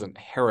Vice President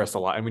Harris a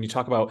lot. And when you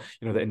talk about,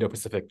 the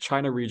Indo-Pacific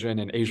China region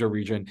and Asia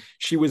region,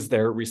 she was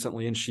there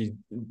recently and she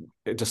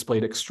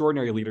displayed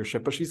extraordinary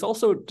leadership, but she's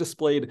also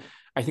displayed,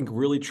 I think,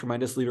 really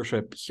tremendous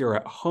leadership here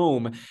at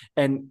home.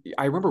 And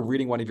I remember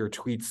reading one of your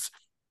tweets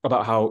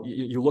about how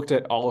you looked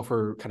at all of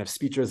her kind of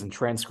speeches and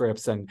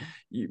transcripts, and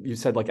you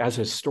said, like, as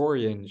a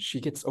historian, she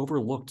gets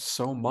overlooked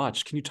so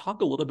much. Can you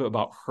talk a little bit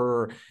about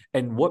her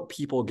and what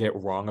people get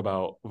wrong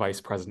about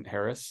Vice President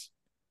Harris?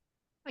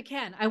 I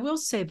can. I will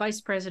say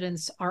vice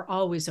presidents are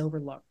always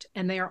overlooked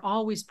and they are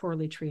always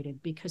poorly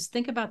treated because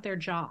think about their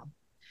job.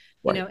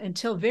 Right.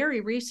 Until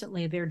very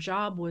recently, their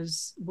job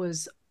was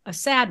a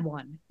sad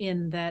one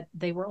in that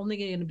they were only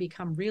going to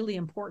become really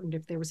important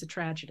if there was a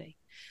tragedy.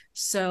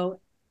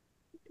 So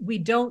we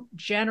don't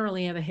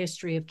generally have a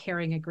history of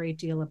caring a great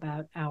deal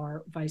about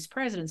our vice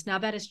presidents. Now,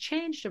 that has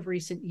changed of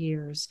recent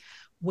years,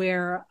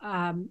 where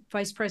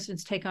vice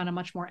presidents take on a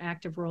much more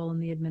active role in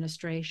the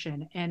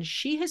administration. And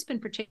she has been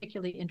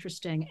particularly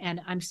interesting. And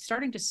I'm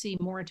starting to see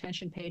more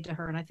attention paid to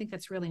her. And I think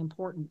that's really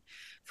important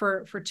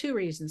for two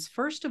reasons.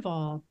 First of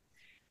all,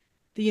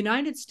 the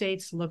United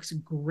States looks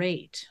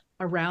great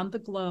around the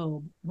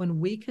globe when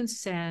we can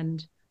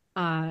send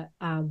a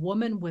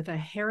woman with a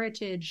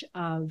heritage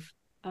of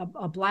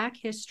a Black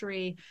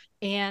history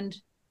and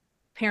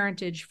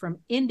parentage from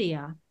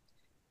India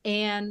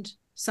and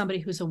somebody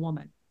who's a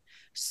woman.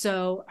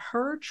 So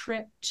her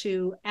trip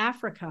to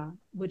Africa,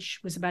 which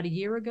was about a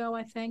year ago,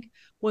 I think,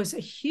 was a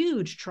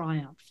huge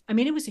triumph. I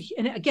mean,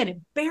 and again,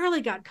 it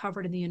barely got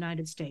covered in the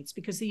United States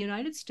because the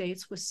United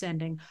States was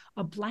sending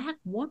a Black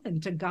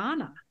woman to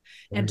Ghana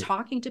and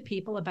talking to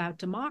people about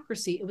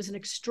democracy. It was an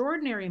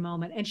extraordinary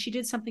moment. And she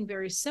did something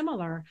very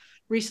similar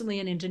recently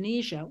in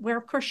Indonesia, where,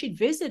 of course, she'd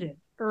visited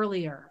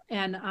earlier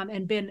and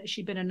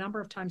she'd been a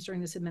number of times during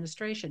this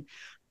administration.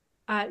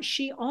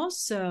 She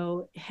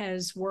also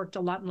has worked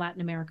a lot in Latin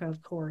America,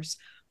 of course.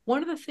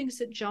 One of the things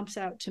that jumps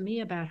out to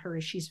me about her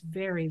is she's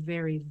very,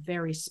 very,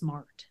 very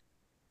smart,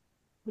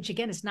 which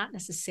again is not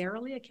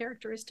necessarily a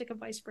characteristic of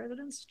vice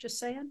presidents, just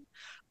saying.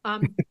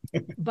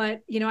 But,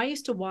 I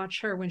used to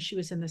watch her when she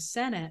was in the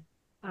Senate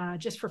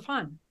just for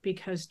fun,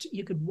 because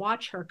you could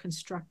watch her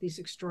construct these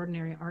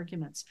extraordinary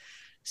arguments.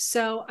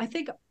 So I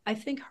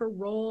think her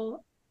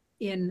role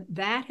in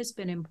that has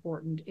been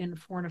important in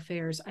foreign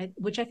affairs,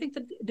 which I think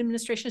the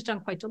administration has done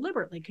quite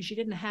deliberately because she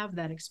didn't have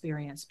that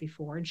experience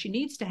before. And she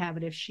needs to have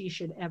it if she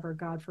should ever,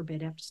 God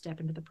forbid, have to step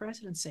into the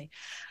presidency.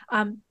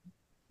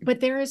 But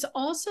there is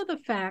also the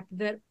fact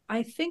that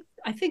I think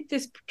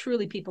this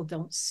truly people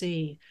don't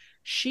see.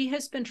 She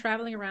has been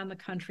traveling around the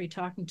country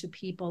talking to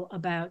people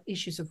about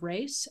issues of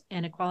race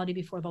and equality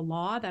before the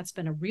law. That's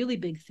been a really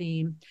big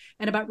theme,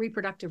 and about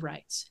reproductive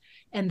rights.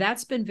 And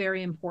that's been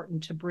very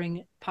important to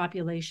bring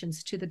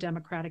populations to the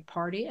Democratic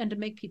Party and to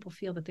make people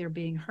feel that they're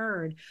being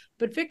heard.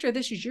 But Victor,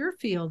 this is your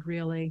field,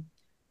 really.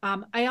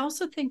 I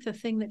also think the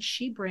thing that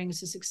she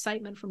brings is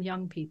excitement from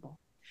young people.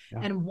 Yeah.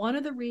 And one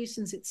of the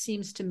reasons it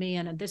seems to me,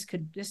 and this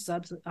is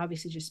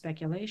obviously just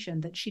speculation,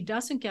 that she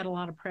doesn't get a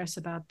lot of press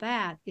about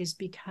that is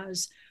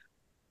because,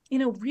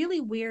 in a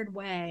really weird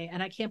way,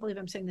 and I can't believe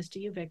I'm saying this to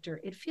you,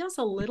 Victor, it feels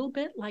a little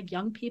bit like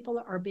young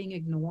people are being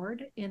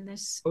ignored in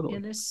this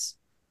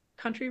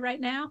country right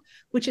now,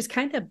 which is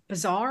kind of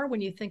bizarre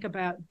when you think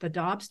about the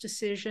Dobbs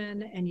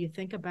decision and you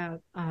think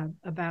about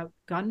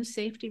gun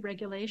safety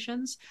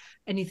regulations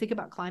and you think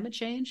about climate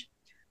change.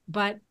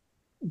 But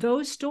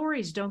those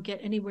stories don't get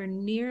anywhere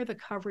near the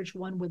coverage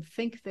one would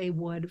think they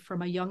would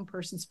from a young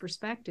person's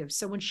perspective.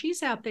 So when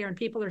she's out there and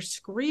people are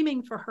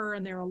screaming for her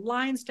and there are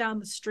lines down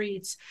the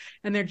streets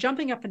and they're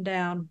jumping up and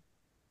down,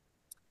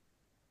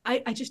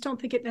 I just don't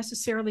think it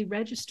necessarily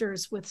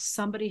registers with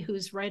somebody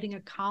who's writing a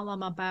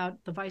column about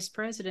the vice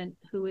president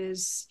who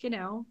is,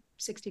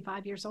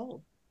 65 years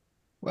old.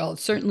 Well, it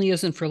certainly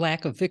isn't for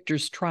lack of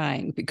Victor's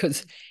trying,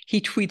 because he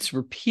tweets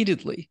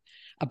repeatedly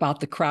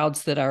about the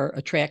crowds that are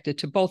attracted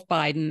to both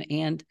Biden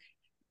and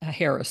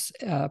Harris,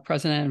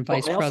 president and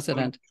vice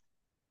president.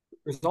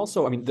 There's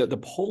also, the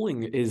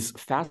polling is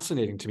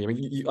fascinating to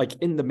me. Like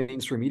in the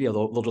mainstream media,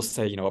 they'll just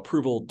say,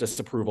 approval,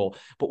 disapproval.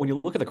 But when you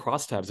look at the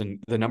crosstabs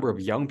and the number of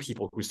young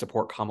people who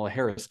support Kamala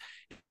Harris,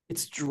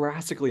 it's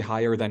drastically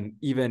higher than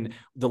even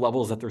the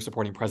levels that they're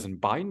supporting President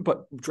Biden,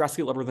 but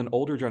drastically lower than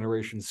older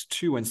generations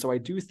too. And so I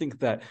do think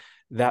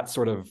that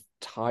sort of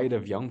tide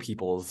of young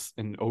people is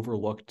an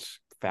overlooked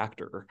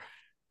factor.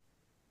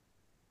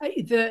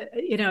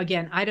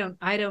 Again, I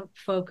don't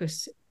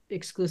focus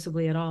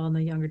exclusively at all on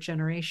the younger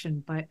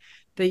generation, but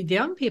the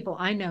young people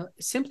I know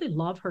simply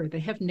love her.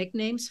 They have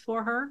nicknames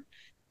for her.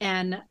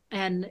 And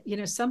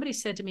somebody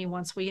said to me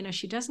once, well,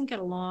 she doesn't get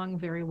along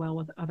very well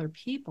with other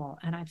people.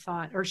 And I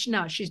thought,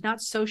 she's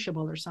not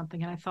sociable or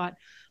something. And I thought,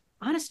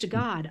 honest to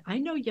God, I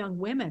know young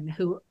women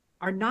who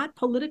are not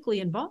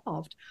politically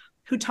involved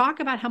who talk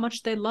about how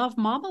much they love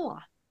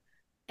Kamala.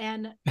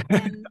 And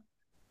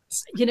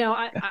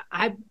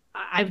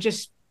I've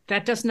just,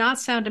 that does not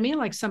sound to me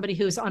like somebody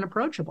who's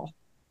unapproachable.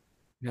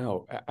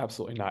 No,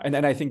 absolutely not. And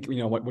I think,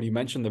 when you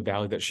mentioned the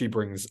value that she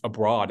brings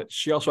abroad,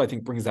 she also, I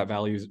think, brings that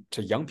value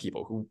to young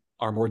people who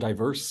are more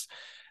diverse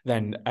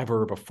than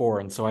ever before.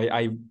 And so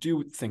I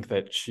do think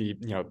that she,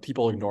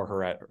 people ignore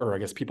her or I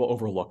guess people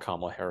overlook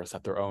Kamala Harris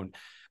at their own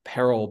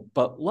peril.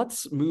 But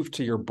let's move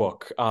to your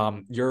book.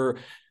 Your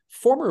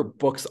former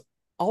books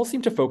all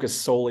seem to focus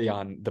solely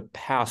on the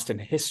past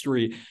and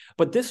history,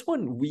 but this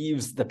one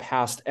weaves the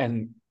past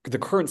and the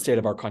current state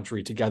of our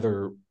country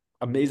together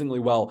amazingly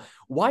well.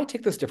 Why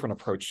take this different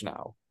approach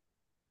now?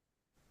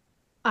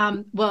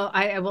 Well,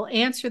 I will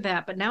answer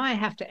that, but now I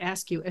have to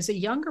ask you, as a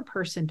younger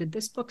person, did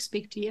this book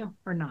speak to you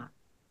or not?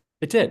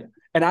 It did.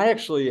 And I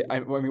actually,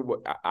 I mean,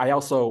 I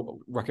also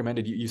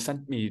recommended you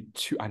sent me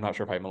two, I'm not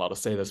sure if I'm allowed to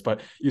say this,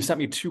 but you sent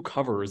me two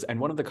covers. And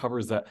one of the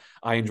covers that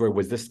I enjoyed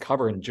was this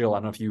cover. And Jill, I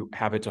don't know if you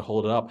have it to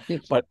hold it up,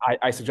 Yes. but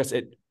I suggest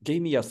it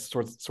gave me a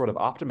sort of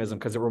optimism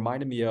because it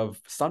reminded me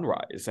of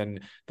sunrise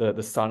and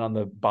the sun on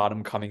the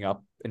bottom coming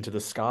up into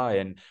the sky.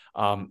 And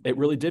it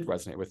really did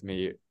resonate with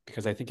me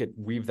because I think it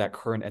weaved that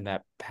current and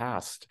that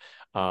past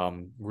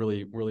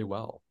really, really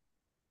well.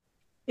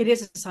 It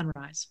is a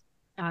sunrise.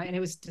 And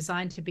it was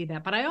designed to be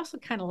that. But I also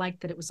kind of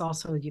liked that it was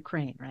also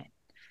Ukraine, right?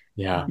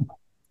 Yeah.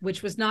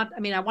 Which was not, I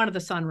mean, I wanted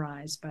the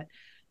sunrise, but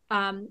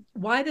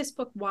why this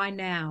book? Why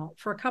now?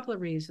 For a couple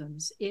of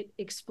reasons. It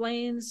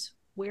explains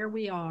where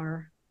we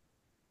are,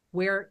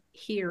 where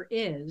here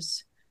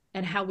is,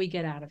 and how we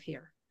get out of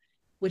here,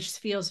 which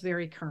feels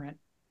very current.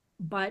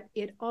 But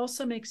it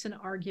also makes an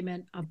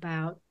argument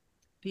about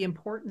the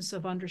importance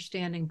of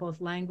understanding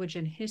both language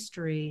and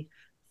history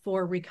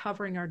for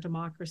recovering our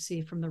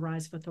democracy from the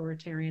rise of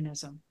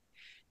authoritarianism.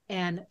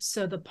 And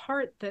so the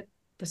part that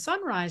the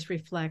sunrise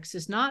reflects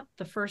is not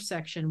the first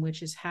section,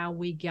 which is how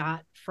we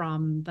got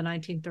from the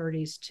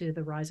 1930s to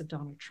the rise of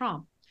Donald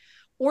Trump,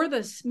 or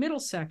the middle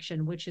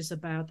section, which is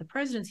about the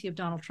presidency of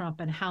Donald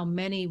Trump and how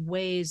many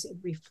ways it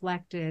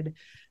reflected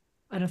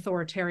an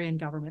authoritarian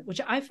government,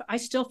 which I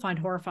still find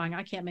horrifying.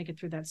 I can't make it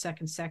through that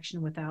second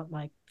section without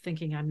like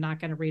thinking I'm not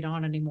going to read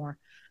on anymore.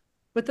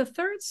 But the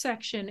third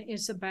section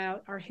is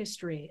about our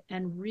history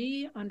and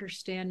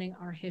re-understanding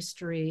our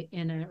history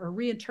or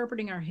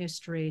reinterpreting our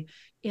history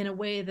in a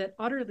way that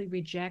utterly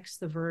rejects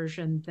the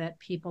version that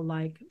people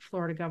like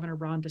Florida Governor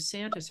Ron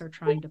DeSantis are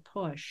trying to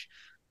push.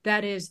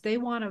 That is, they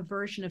want a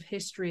version of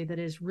history that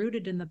is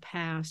rooted in the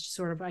past,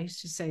 sort of, I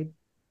used to say,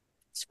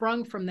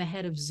 sprung from the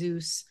head of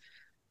Zeus,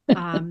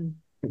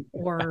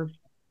 or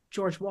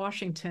George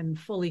Washington,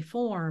 fully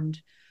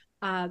formed,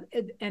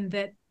 and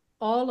that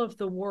all of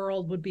the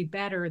world would be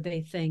better,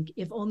 they think,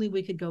 if only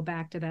we could go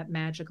back to that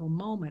magical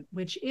moment,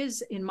 which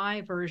is, in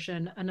my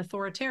version, an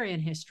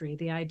authoritarian history.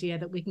 The idea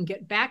that we can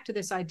get back to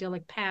this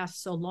idyllic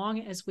past so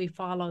long as we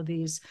follow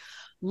these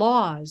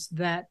laws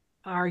that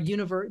are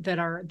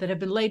that have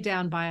been laid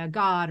down by a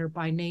god or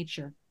by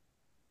nature.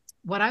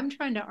 What I'm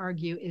trying to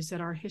argue is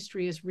that our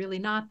history is really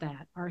not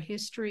that. Our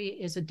history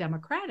is a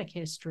democratic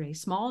history,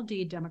 small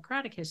d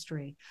democratic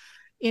history,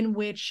 in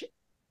which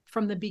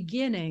from the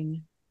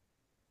beginning,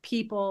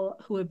 people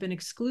who have been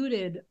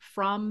excluded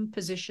from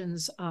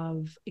positions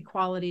of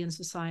equality in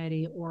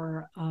society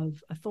or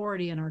of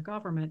authority in our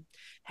government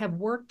have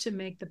worked to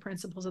make the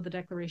principles of the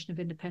Declaration of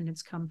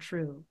Independence come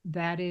true.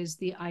 That is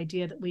the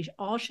idea that we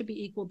all should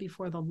be equal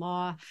before the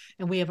law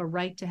and we have a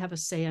right to have a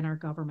say in our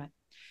government.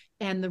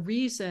 And the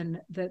reason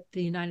that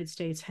the United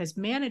States has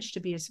managed to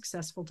be a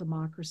successful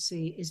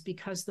democracy is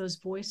because those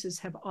voices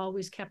have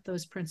always kept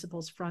those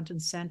principles front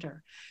and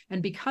center.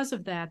 And because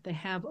of that, they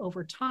have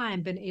over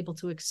time been able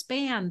to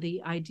expand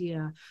the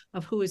idea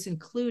of who is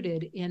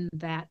included in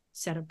that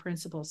set of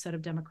principles, set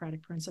of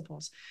democratic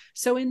principles.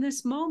 So in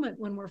this moment,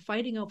 when we're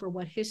fighting over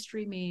what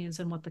history means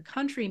and what the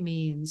country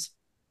means,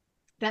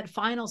 that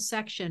final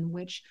section,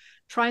 which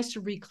tries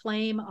to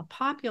reclaim a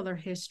popular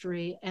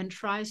history and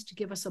tries to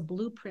give us a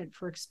blueprint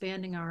for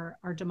expanding our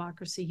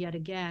democracy yet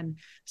again,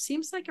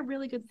 seems like a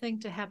really good thing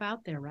to have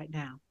out there right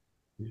now.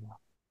 Yeah.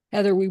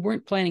 Heather, we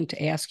weren't planning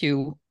to ask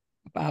you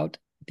about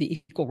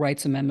the Equal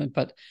Rights Amendment,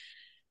 but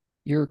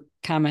your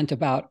comment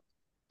about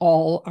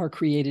all are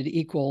created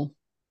equal,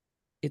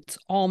 it's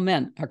all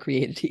men are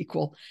created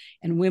equal,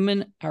 and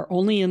women are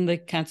only in the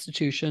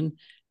Constitution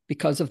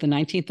because of the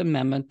 19th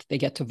Amendment, they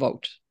get to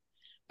vote,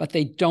 but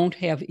they don't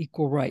have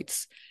equal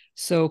rights.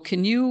 So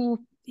can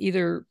you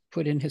either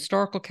put in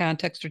historical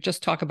context or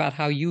just talk about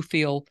how you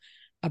feel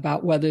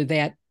about whether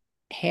that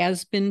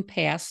has been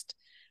passed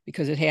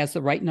because it has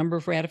the right number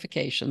of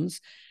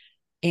ratifications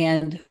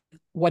and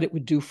what it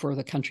would do for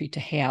the country to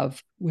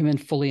have women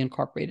fully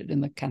incorporated in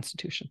the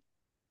Constitution?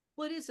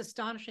 Well, it is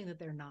astonishing that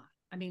they're not.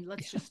 I mean,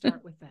 let's just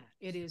start with that.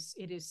 It is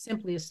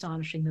simply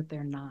astonishing that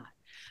they're not.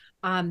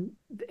 And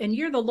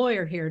you're the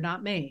lawyer here,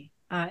 not me.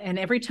 And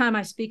every time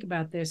I speak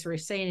about this or I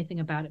say anything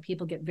about it,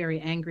 people get very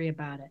angry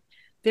about it.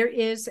 There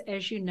is,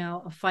 as you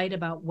know, a fight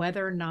about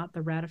whether or not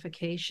the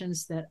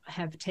ratifications that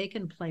have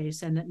taken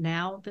place and that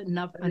now that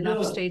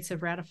enough states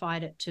have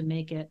ratified it to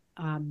make it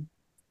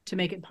to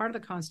make it part of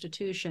the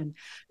Constitution.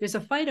 There's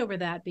a fight over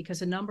that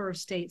because a number of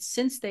states,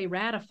 since they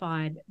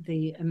ratified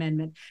the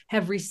amendment,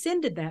 have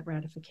rescinded that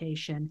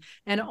ratification.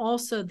 And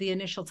also the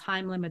initial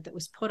time limit that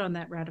was put on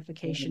that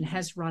ratification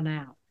has run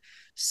out.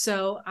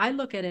 So I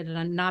look at it, and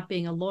I'm not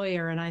being a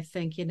lawyer, and I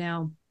think,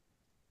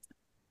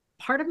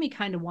 part of me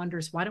kind of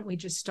wonders, why don't we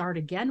just start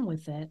again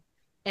with it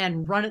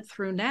and run it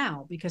through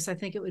now? Because I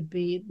think it would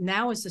be,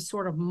 now is the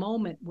sort of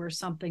moment where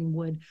something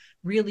would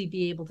really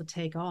be able to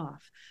take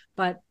off.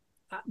 But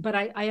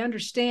I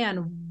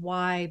understand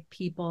why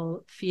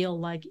people feel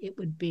like it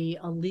would be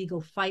a legal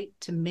fight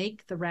to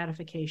make the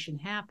ratification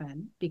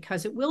happen,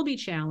 because it will be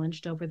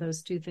challenged over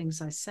those two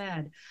things I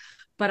said.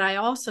 But I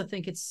also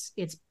think it's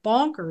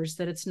bonkers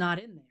that it's not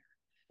in there.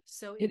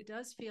 So it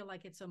does feel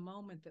like it's a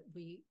moment that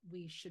we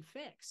should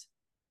fix.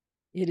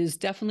 It is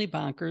definitely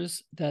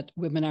bonkers that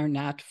women are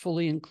not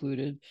fully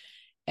included.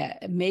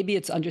 Maybe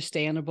it's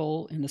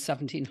understandable in the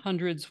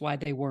 1700s why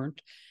they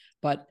weren't,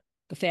 but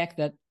the fact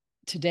that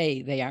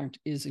today they aren't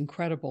is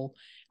incredible.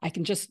 I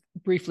can just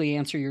briefly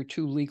answer your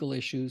two legal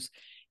issues.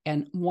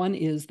 And one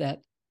is that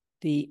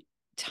the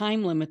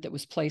time limit that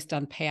was placed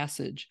on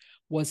passage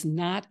was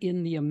not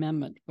in the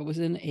amendment, but was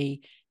in a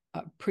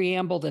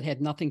preamble that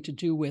had nothing to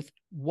do with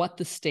what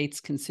the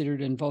states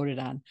considered and voted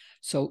on.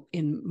 So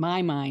in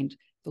my mind,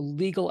 the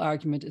legal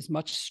argument is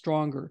much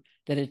stronger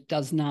that it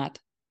does not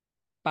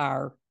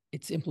bar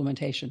its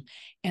implementation.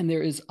 And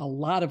there is a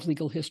lot of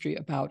legal history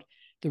about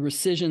the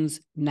rescissions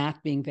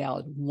not being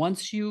valid.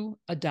 Once you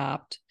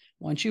adopt,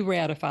 once you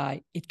ratify,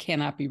 it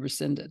cannot be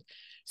rescinded.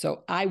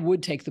 So I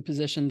would take the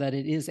position that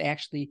it is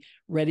actually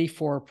ready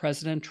for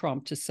President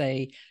Trump to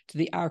say to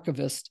the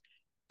archivist,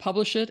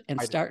 publish it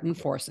and start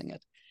enforcing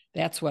it.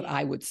 That's what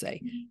I would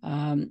say.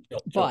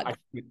 But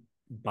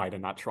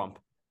Biden, not Trump.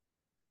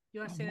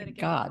 You want to say that again?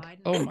 God. Biden?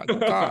 Oh my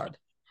God.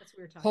 That's what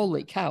we were talking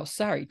Holy about. cow.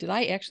 Sorry. Did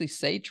I actually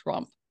say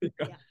Trump?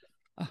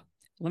 Yeah.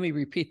 Let me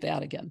repeat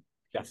that again.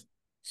 Yes.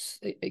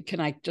 Can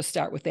I just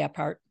start with that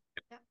part?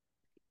 Yeah.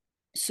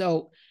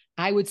 So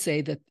I would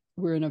say that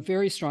we're in a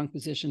very strong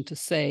position to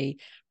say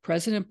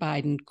President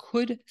Biden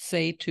could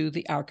say to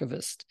the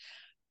archivist,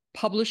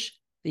 publish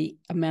the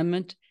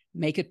amendment,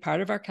 make it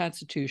part of our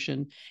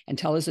Constitution, and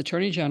tell his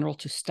Attorney General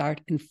to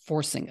start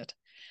enforcing it.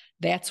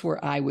 That's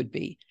where I would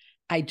be.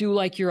 I do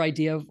like your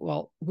idea of,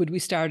 well, would we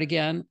start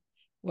again?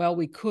 Well,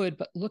 we could,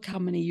 but look how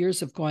many years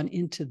have gone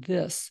into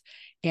this.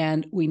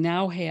 And we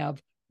now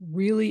have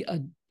really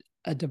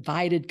a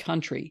divided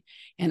country.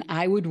 And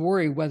I would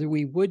worry whether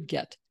we would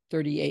get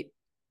 38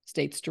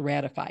 states to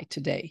ratify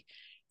today.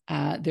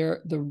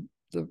 The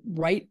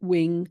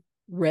right-wing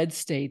red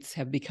states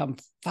have become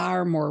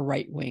far more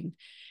right-wing.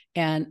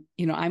 And,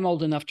 I'm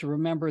old enough to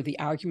remember the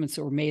arguments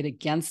that were made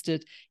against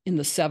it in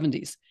the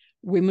 70s.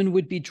 Women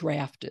would be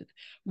drafted.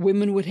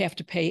 Women would have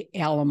to pay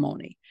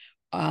alimony.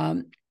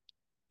 And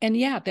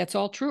yeah, that's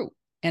all true.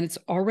 And it's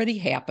already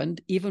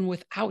happened even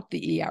without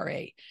the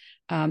ERA.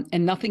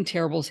 And nothing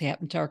terrible has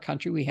happened to our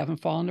country. We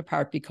haven't fallen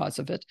apart because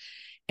of it.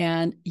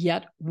 And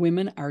yet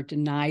women are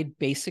denied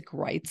basic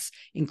rights,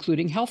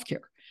 including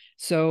healthcare.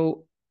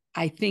 So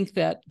I think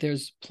that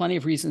there's plenty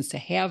of reasons to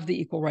have the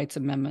Equal Rights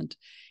Amendment.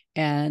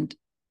 And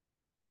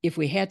if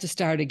we had to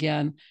start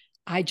again,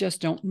 I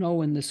just don't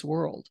know in this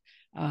world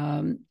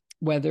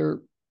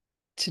whether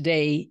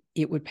today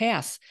it would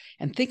pass.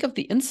 And think of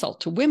the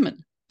insult to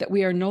women that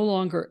we are no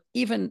longer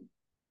even,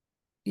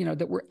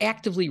 that we're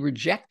actively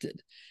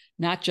rejected,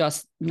 not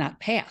just not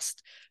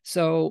passed.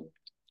 So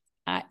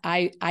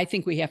I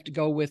think we have to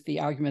go with the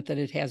argument that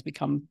it has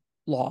become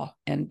law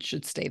and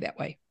should stay that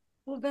way.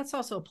 Well, that's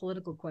also a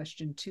political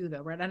question too,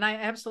 though, right? And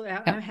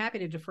I'm happy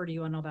to defer to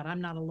you on all that.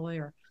 I'm not a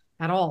lawyer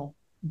at all,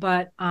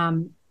 but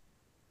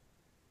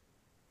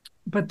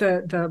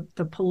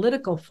the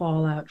political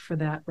fallout for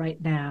that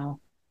right now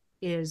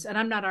is, and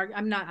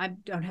I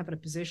don't have a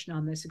position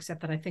on this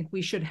except that I think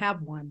we should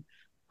have one.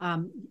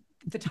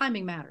 The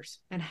timing matters,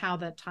 and how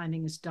that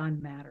timing is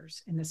done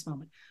matters in this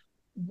moment.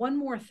 One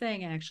more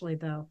thing, actually,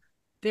 though,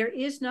 there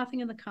is nothing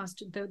in the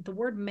Constitution. The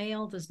word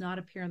male does not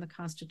appear in the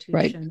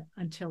Constitution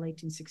until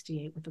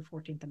 1868 with the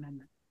 14th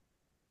Amendment,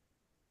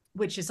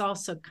 which is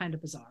also kind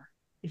of bizarre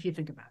if you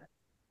think about it.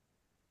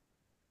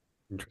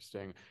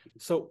 Interesting.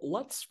 So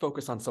let's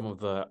focus on some of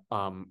the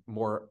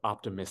more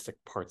optimistic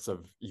parts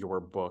of your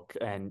book.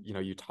 And,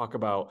 you talk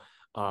about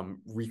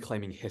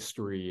reclaiming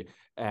history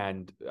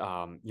and,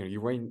 you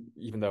reign,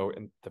 even though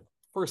in the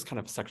first kind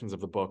of sections of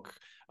the book,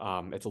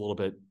 it's a little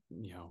bit,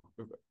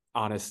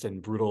 honest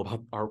and brutal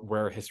about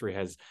where history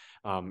has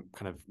kind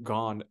of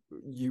gone.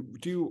 You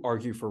do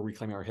argue for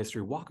reclaiming our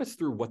history. Walk us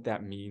through what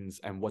that means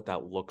and what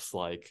that looks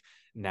like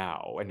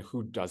now and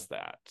who does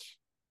that.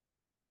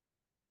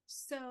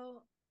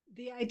 So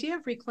the idea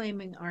of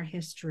reclaiming our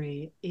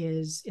history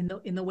is,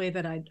 in the way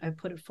that I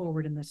put it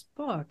forward in this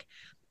book,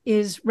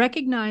 is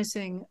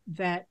recognizing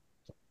that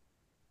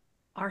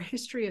our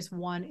history is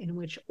one in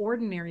which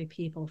ordinary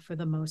people, for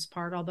the most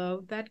part,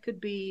 although that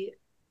could be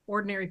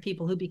ordinary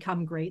people who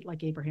become great,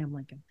 like Abraham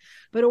Lincoln.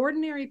 But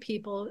ordinary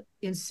people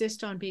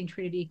insist on being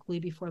treated equally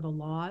before the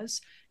laws.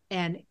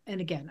 And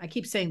again, I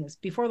keep saying this,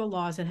 before the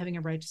laws and having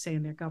a right to say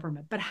in their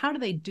government. But how do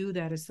they do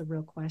that is the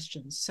real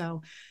question.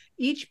 So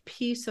each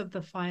piece of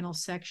the final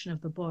section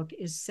of the book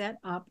is set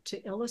up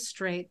to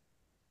illustrate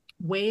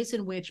ways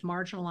in which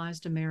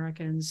marginalized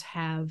Americans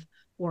have,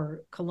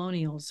 or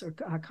colonials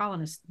or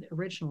colonists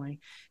originally,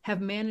 have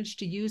managed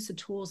to use the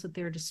tools at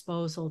their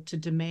disposal to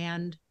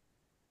demand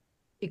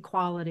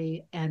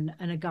equality and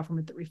a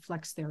government that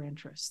reflects their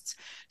interests.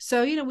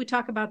 So, we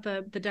talk about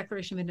the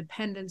Declaration of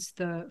Independence,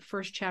 the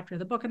first chapter of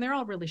the book, and they're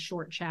all really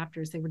short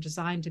chapters. They were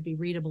designed to be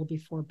readable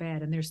before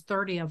bed, and there's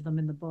 30 of them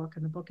in the book,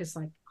 and the book is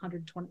like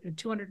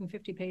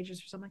 250 pages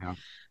or something.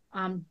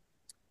 Yeah.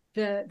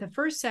 The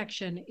first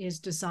section is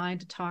designed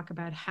to talk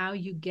about how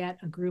you get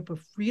a group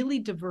of really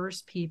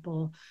diverse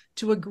people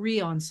to agree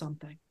on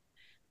something.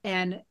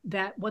 And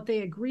that what they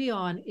agree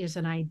on is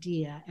an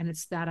idea, and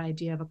it's that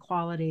idea of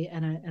equality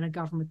and a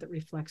government that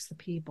reflects the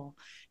people.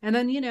 And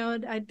then,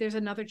 there's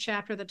another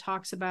chapter that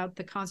talks about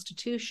the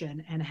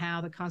Constitution and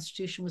how the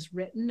Constitution was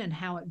written and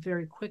how it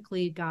very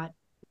quickly got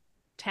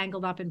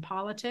tangled up in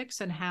politics,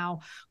 and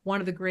how one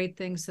of the great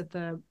things that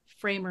the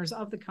framers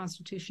of the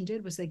Constitution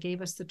did was they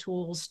gave us the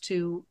tools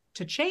to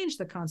change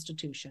the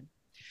Constitution,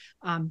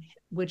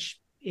 which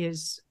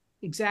is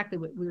exactly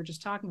what we were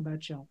just talking about,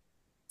 Jill.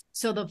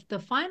 So the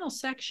final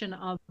section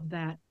of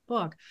that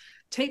book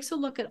takes a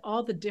look at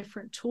all the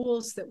different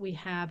tools that we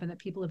have and that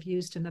people have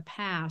used in the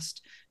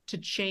past to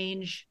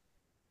change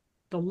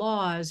the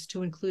laws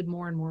to include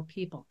more and more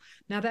people.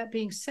 Now, that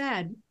being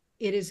said,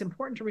 it is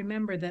important to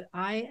remember that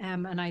I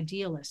am an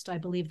idealist. I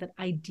believe that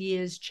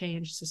ideas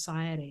change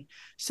society.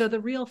 So the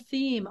real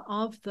theme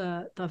of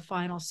the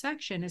final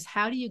section is,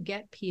 how do you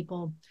get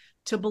people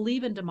to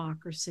believe in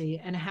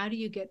democracy, and how do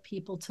you get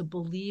people to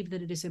believe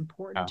that it is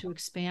important to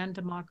expand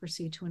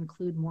democracy to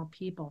include more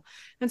people?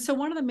 And so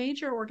one of the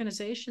major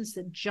organizations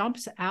that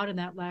jumps out in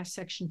that last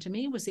section to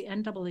me was the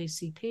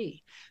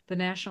NAACP, the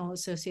National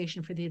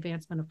Association for the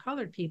Advancement of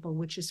Colored People,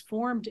 which is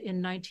formed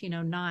in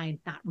 1909.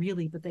 Not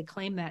really, but they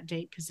claim that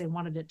date because they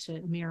wanted it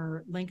to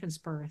mirror Lincoln's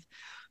birth.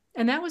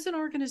 And that was an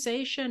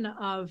organization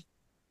of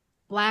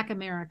Black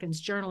Americans,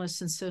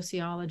 journalists and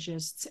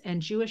sociologists,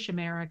 and Jewish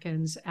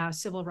Americans,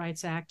 civil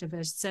rights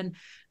activists. And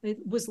it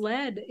was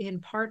led in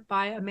part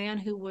by a man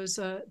who was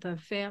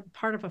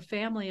part of a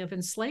family of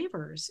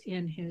enslavers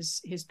in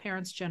his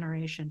parents'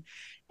 generation.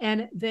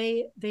 And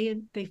they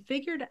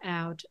figured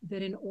out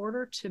that in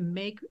order to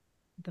make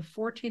the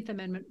 14th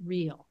Amendment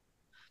real,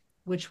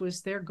 which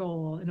was their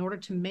goal, in order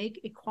to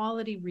make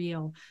equality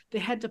real, they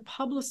had to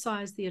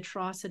publicize the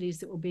atrocities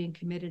that were being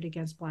committed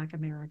against Black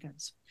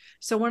Americans.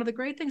 So one of the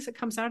great things that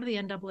comes out of the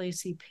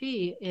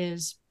NAACP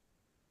is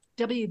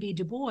W.B.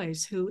 Du Bois,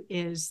 who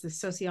is the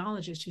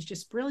sociologist, who's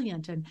just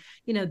brilliant. And,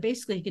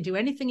 basically he can do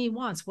anything he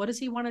wants. What does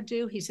he want to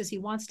do? He says he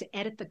wants to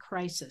edit The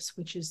Crisis,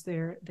 which is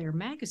their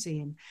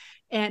magazine.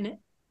 And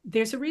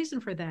there's a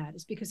reason for that.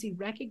 It's because he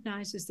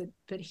recognizes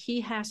that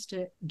he has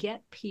to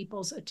get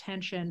people's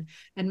attention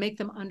and make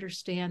them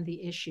understand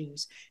the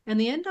issues. And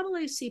the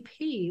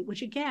NAACP,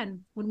 which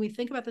again, when we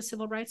think about the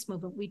civil rights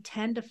movement, we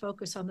tend to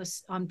focus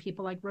on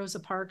people like Rosa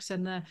Parks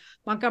and the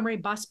Montgomery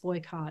bus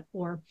boycott,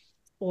 or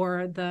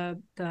the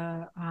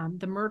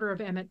murder of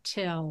Emmett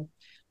Till,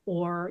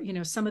 or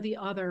some of the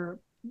other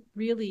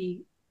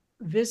really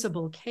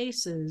visible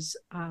cases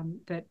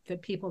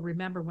that people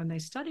remember when they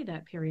study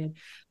that period.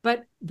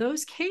 But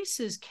those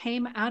cases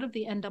came out of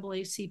the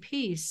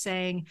NAACP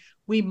saying,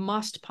 we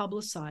must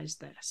publicize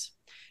this.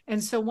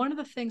 And so one of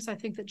the things I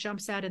think that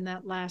jumps out in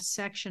that last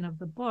section of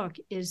the book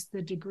is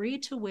the degree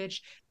to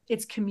which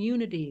it's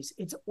communities,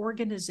 it's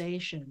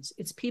organizations,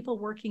 it's people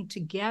working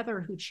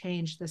together who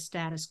change the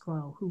status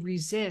quo, who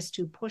resist,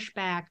 who push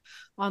back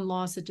on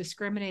laws that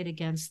discriminate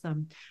against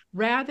them,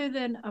 rather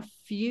than a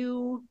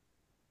few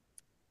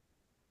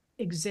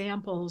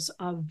examples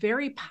of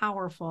very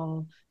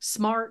powerful,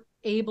 smart,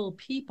 able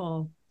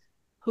people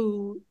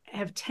who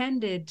have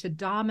tended to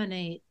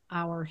dominate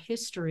our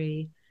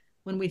history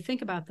when we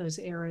think about those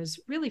eras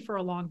really for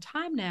a long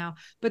time now,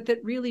 but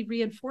that really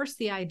reinforce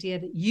the idea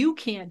that you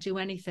can't do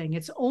anything.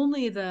 It's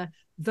only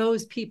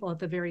those people at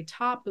the very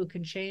top who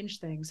can change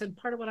things. And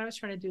part of what I was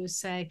trying to do is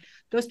say,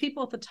 those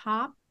people at the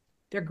top,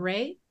 they're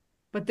great,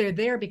 but they're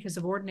there because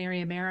of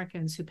ordinary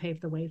Americans who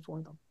paved the way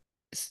for them.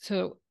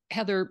 So,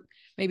 Heather,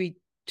 maybe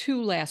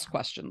two last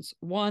questions.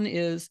 One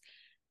is,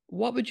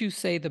 what would you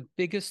say the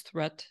biggest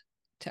threat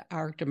to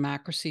our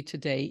democracy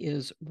today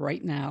is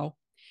right now?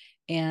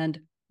 And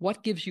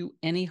what gives you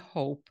any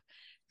hope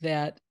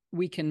that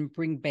we can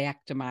bring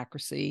back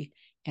democracy?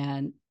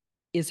 And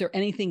is there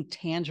anything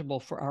tangible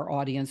for our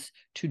audience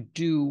to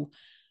do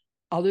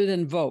other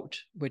than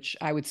vote, which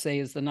I would say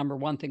is the number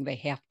one thing they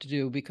have to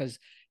do? Because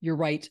you're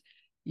right.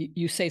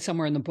 You say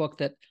somewhere in the book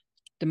that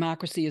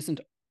democracy isn't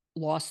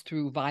lost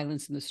through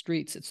violence in the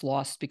streets. It's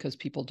lost because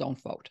people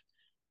don't vote.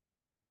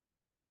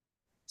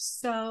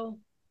 So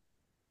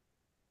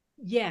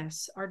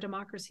yes, our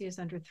democracy is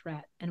under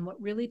threat. And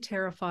what really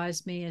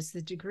terrifies me is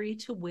the degree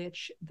to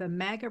which the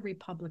MAGA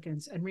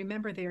Republicans, and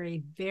remember, they're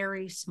a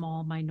very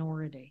small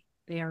minority.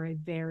 They are a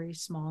very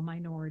small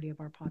minority of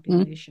our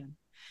population.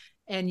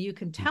 Mm-hmm. And you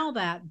can tell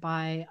that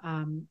by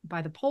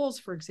the polls,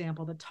 for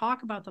example, that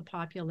talk about the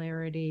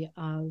popularity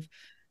of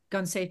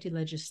gun safety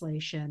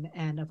legislation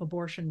and of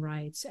abortion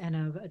rights and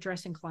of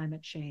addressing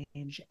climate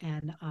change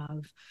and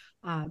of,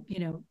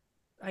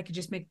 I could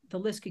just make the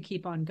list could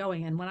keep on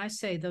going. And when I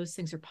say those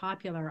things are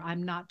popular,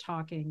 I'm not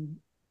talking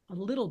a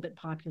little bit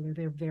popular.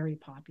 They're very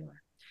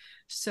popular.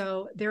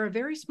 So they're a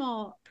very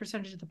small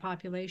percentage of the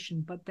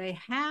population, but they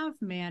have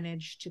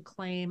managed to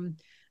claim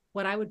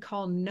what I would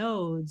call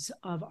nodes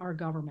of our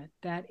government.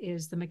 That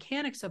is the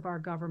mechanics of our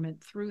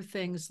government through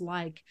things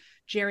like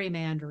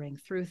gerrymandering,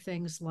 through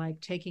things like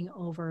taking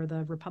over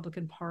the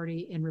Republican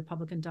Party in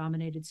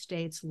Republican-dominated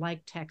states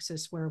like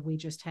Texas, where we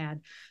just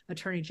had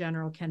Attorney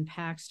General Ken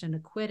Paxton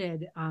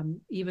acquitted,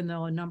 even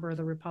though a number of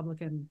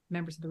the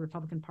members of the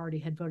Republican Party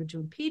had voted to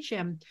impeach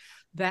him.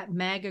 That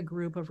MAGA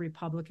group of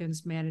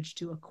Republicans managed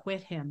to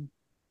acquit him,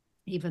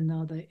 even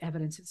though the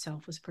evidence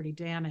itself was pretty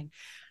damning.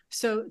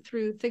 So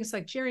through things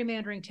like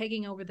gerrymandering,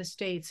 taking over the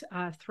states,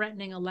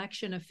 threatening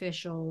election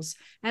officials,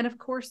 and of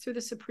course through the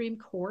Supreme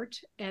Court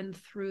and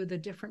through the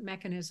different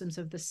mechanisms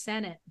of the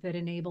Senate that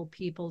enable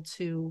people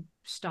to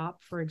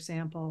stop, for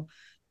example,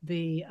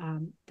 the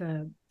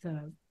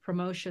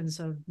promotions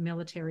of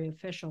military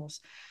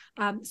officials.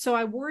 So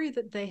I worry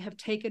that they have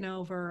taken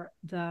over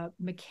the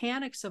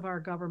mechanics of our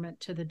government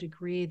to the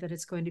degree that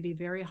it's going to be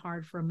very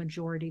hard for a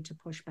majority to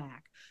push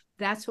back.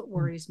 That's what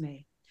worries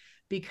me.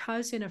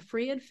 Because in a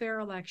free and fair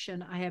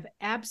election, I have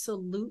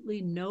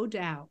absolutely no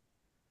doubt,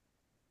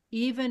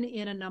 even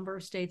in a number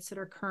of states that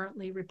are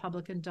currently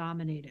Republican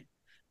dominated,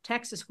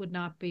 Texas would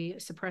not be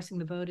suppressing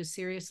the vote as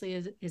seriously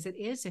as it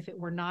is if it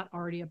were not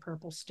already a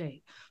purple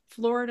state.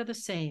 Florida, the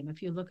same.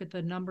 If you look at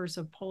the numbers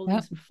of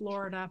pollings in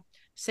Florida,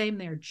 same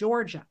there.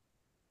 Georgia.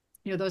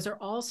 Those are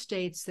all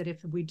states that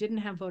if we didn't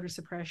have voter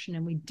suppression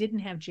and we didn't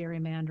have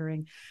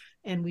gerrymandering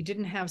and we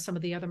didn't have some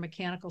of the other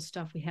mechanical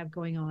stuff we have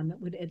going on, that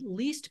would at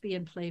least be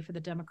in play for the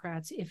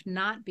Democrats, if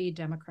not be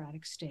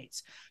Democratic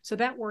states. So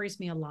that worries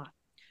me a lot.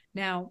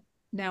 Now,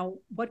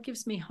 what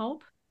gives me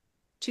hope?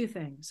 Two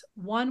things.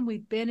 One,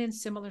 we've been in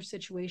similar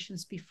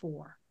situations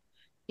before,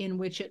 in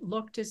which it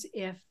looked as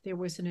if there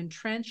was an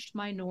entrenched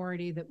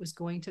minority that was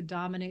going to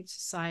dominate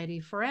society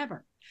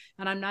forever.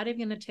 And I'm not even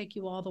going to take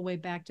you all the way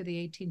back to the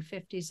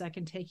 1850s. I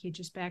can take you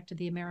just back to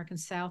the American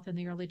South in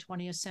the early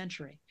 20th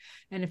century.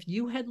 And if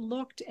you had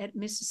looked at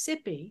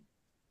Mississippi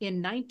in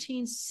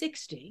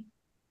 1960,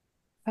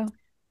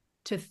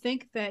 to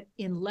think that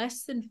in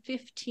less than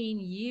 15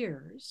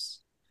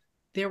 years,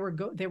 there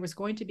was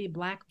going to be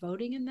Black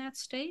voting in that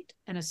state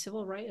and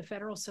a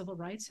federal civil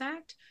rights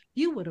act,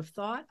 you would have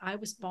thought I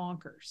was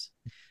bonkers.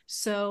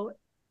 So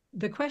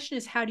the question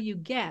is, how do you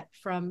get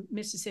from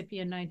Mississippi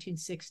in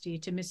 1960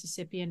 to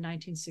Mississippi in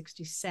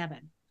 1967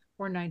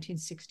 or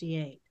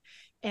 1968?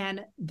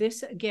 And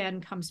this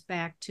again comes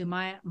back to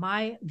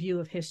my view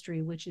of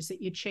history, which is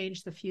that you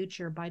change the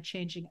future by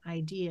changing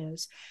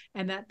ideas.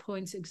 And that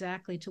points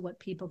exactly to what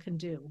people can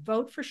do.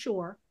 Vote for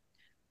sure,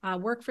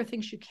 work for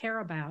things you care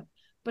about,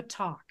 but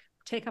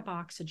take up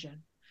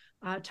oxygen,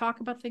 talk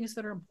about things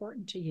that are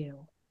important to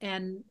you,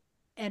 and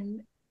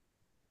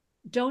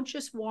don't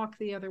just walk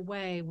the other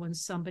way when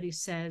somebody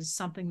says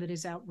something that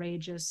is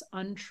outrageous,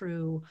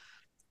 untrue.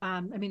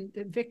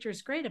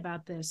 Victor's great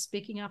about this,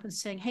 speaking up and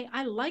saying, hey,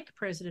 I like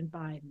President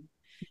Biden.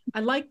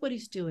 I like what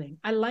he's doing.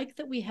 I like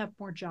that we have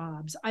more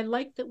jobs. I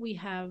like that we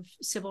have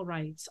civil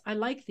rights. I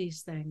like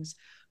these things.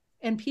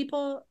 And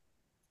people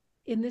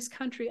in this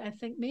country, I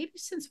think maybe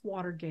since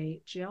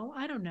Watergate, Jill,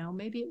 I don't know,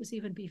 maybe it was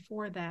even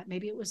before that.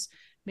 Maybe it was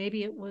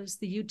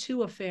the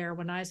U2 affair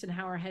when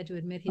Eisenhower had to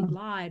admit he'd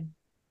lied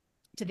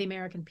to the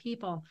American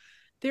people.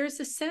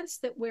 There's a sense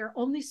that we're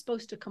only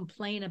supposed to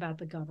complain about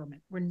the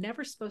government. We're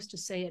never supposed to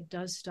say it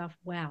does stuff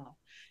well.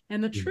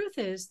 And the truth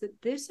is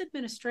that this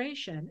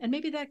administration, and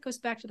maybe that goes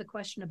back to the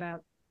question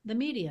about the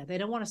media. They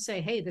don't want to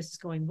say, hey, this is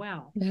going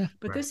well. Yeah.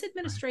 But this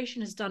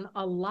administration has done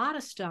a lot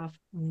of stuff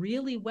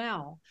really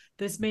well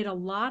that's made a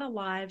lot of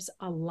lives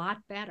a lot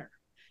better.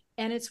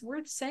 And it's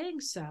worth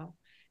saying so.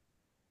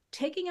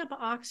 Taking up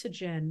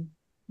oxygen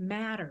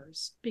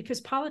matters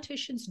because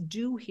politicians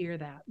do hear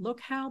that.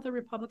 Look how the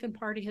Republican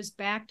Party has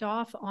backed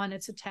off on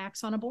its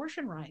attacks on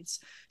abortion rights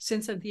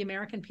since the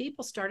American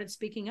people started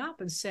speaking up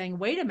and saying,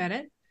 wait a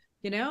minute,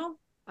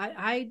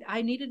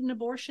 I needed an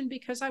abortion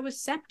because I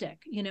was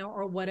septic,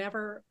 or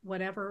whatever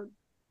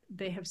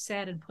they have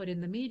said and put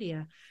in the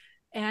media.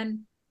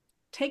 And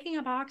taking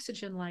up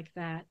oxygen like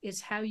that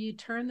is how you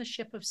turn the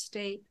ship of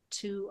state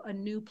to a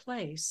new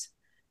place.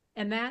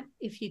 And that,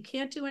 if you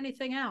can't do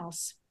anything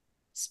else,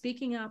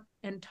 speaking up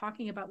and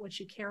talking about what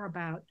you care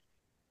about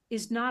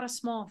is not a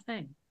small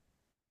thing.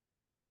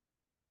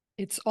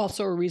 It's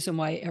also a reason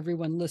why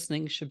everyone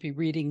listening should be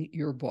reading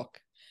your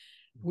book.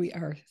 We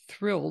are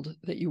thrilled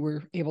that you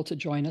were able to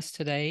join us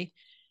today.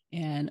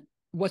 And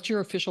what's your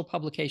official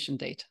publication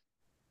date?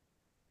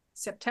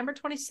 September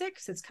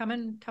 26th. It's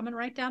coming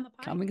right down the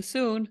pipe. Coming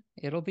soon.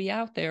 It'll be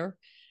out there.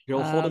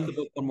 You'll hold up the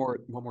book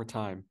one more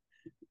time.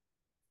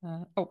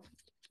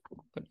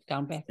 Put it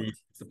down back.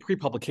 It's the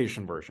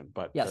pre-publication version,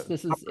 but yes,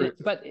 this is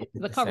it, but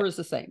the cover is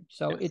the same,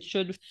 so yes.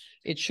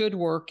 It should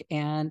work.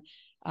 And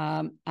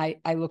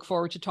I look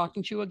forward to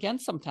talking to you again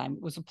sometime.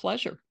 It was a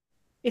pleasure.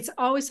 It's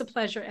always a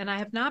pleasure. And I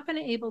have not been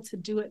able to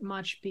do it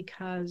much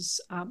because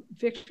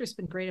Victor's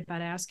been great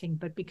about asking,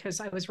 but because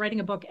I was writing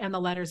a book and the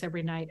letters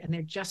every night, and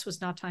there just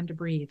was not time to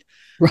breathe.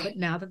 Right. But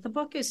now that the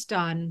book is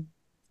done,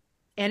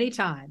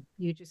 anytime,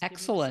 you just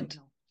excellent.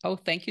 Oh,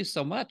 thank you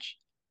so much.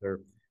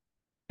 Sure.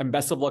 And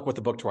best of luck with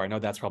the book tour. I know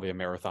that's probably a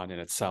marathon in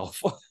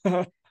itself.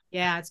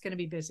 Yeah, it's going to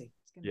be busy.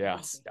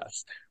 Yes.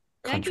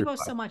 Thank you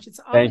both so much. It's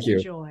always a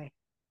joy.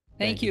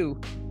 Thank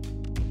you.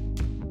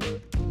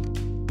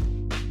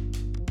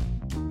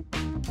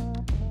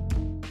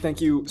 Thank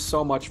you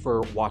so much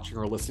for watching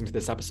or listening to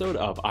this episode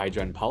of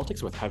iGen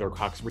Politics with Heather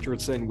Cox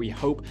Richardson. We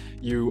hope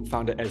you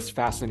found it as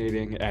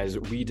fascinating as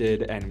we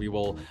did, and we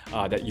will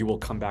that you will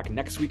come back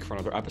next week for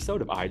another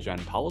episode of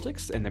iGen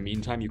Politics. In the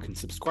meantime, you can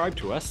subscribe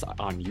to us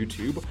on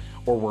YouTube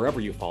or wherever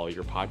you follow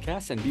your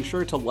podcasts, and be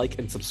sure to like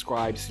and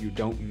subscribe so you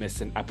don't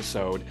miss an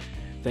episode.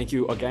 Thank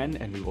you again,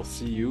 and we will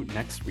see you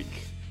next week.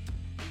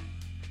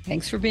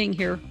 Thanks for being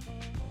here.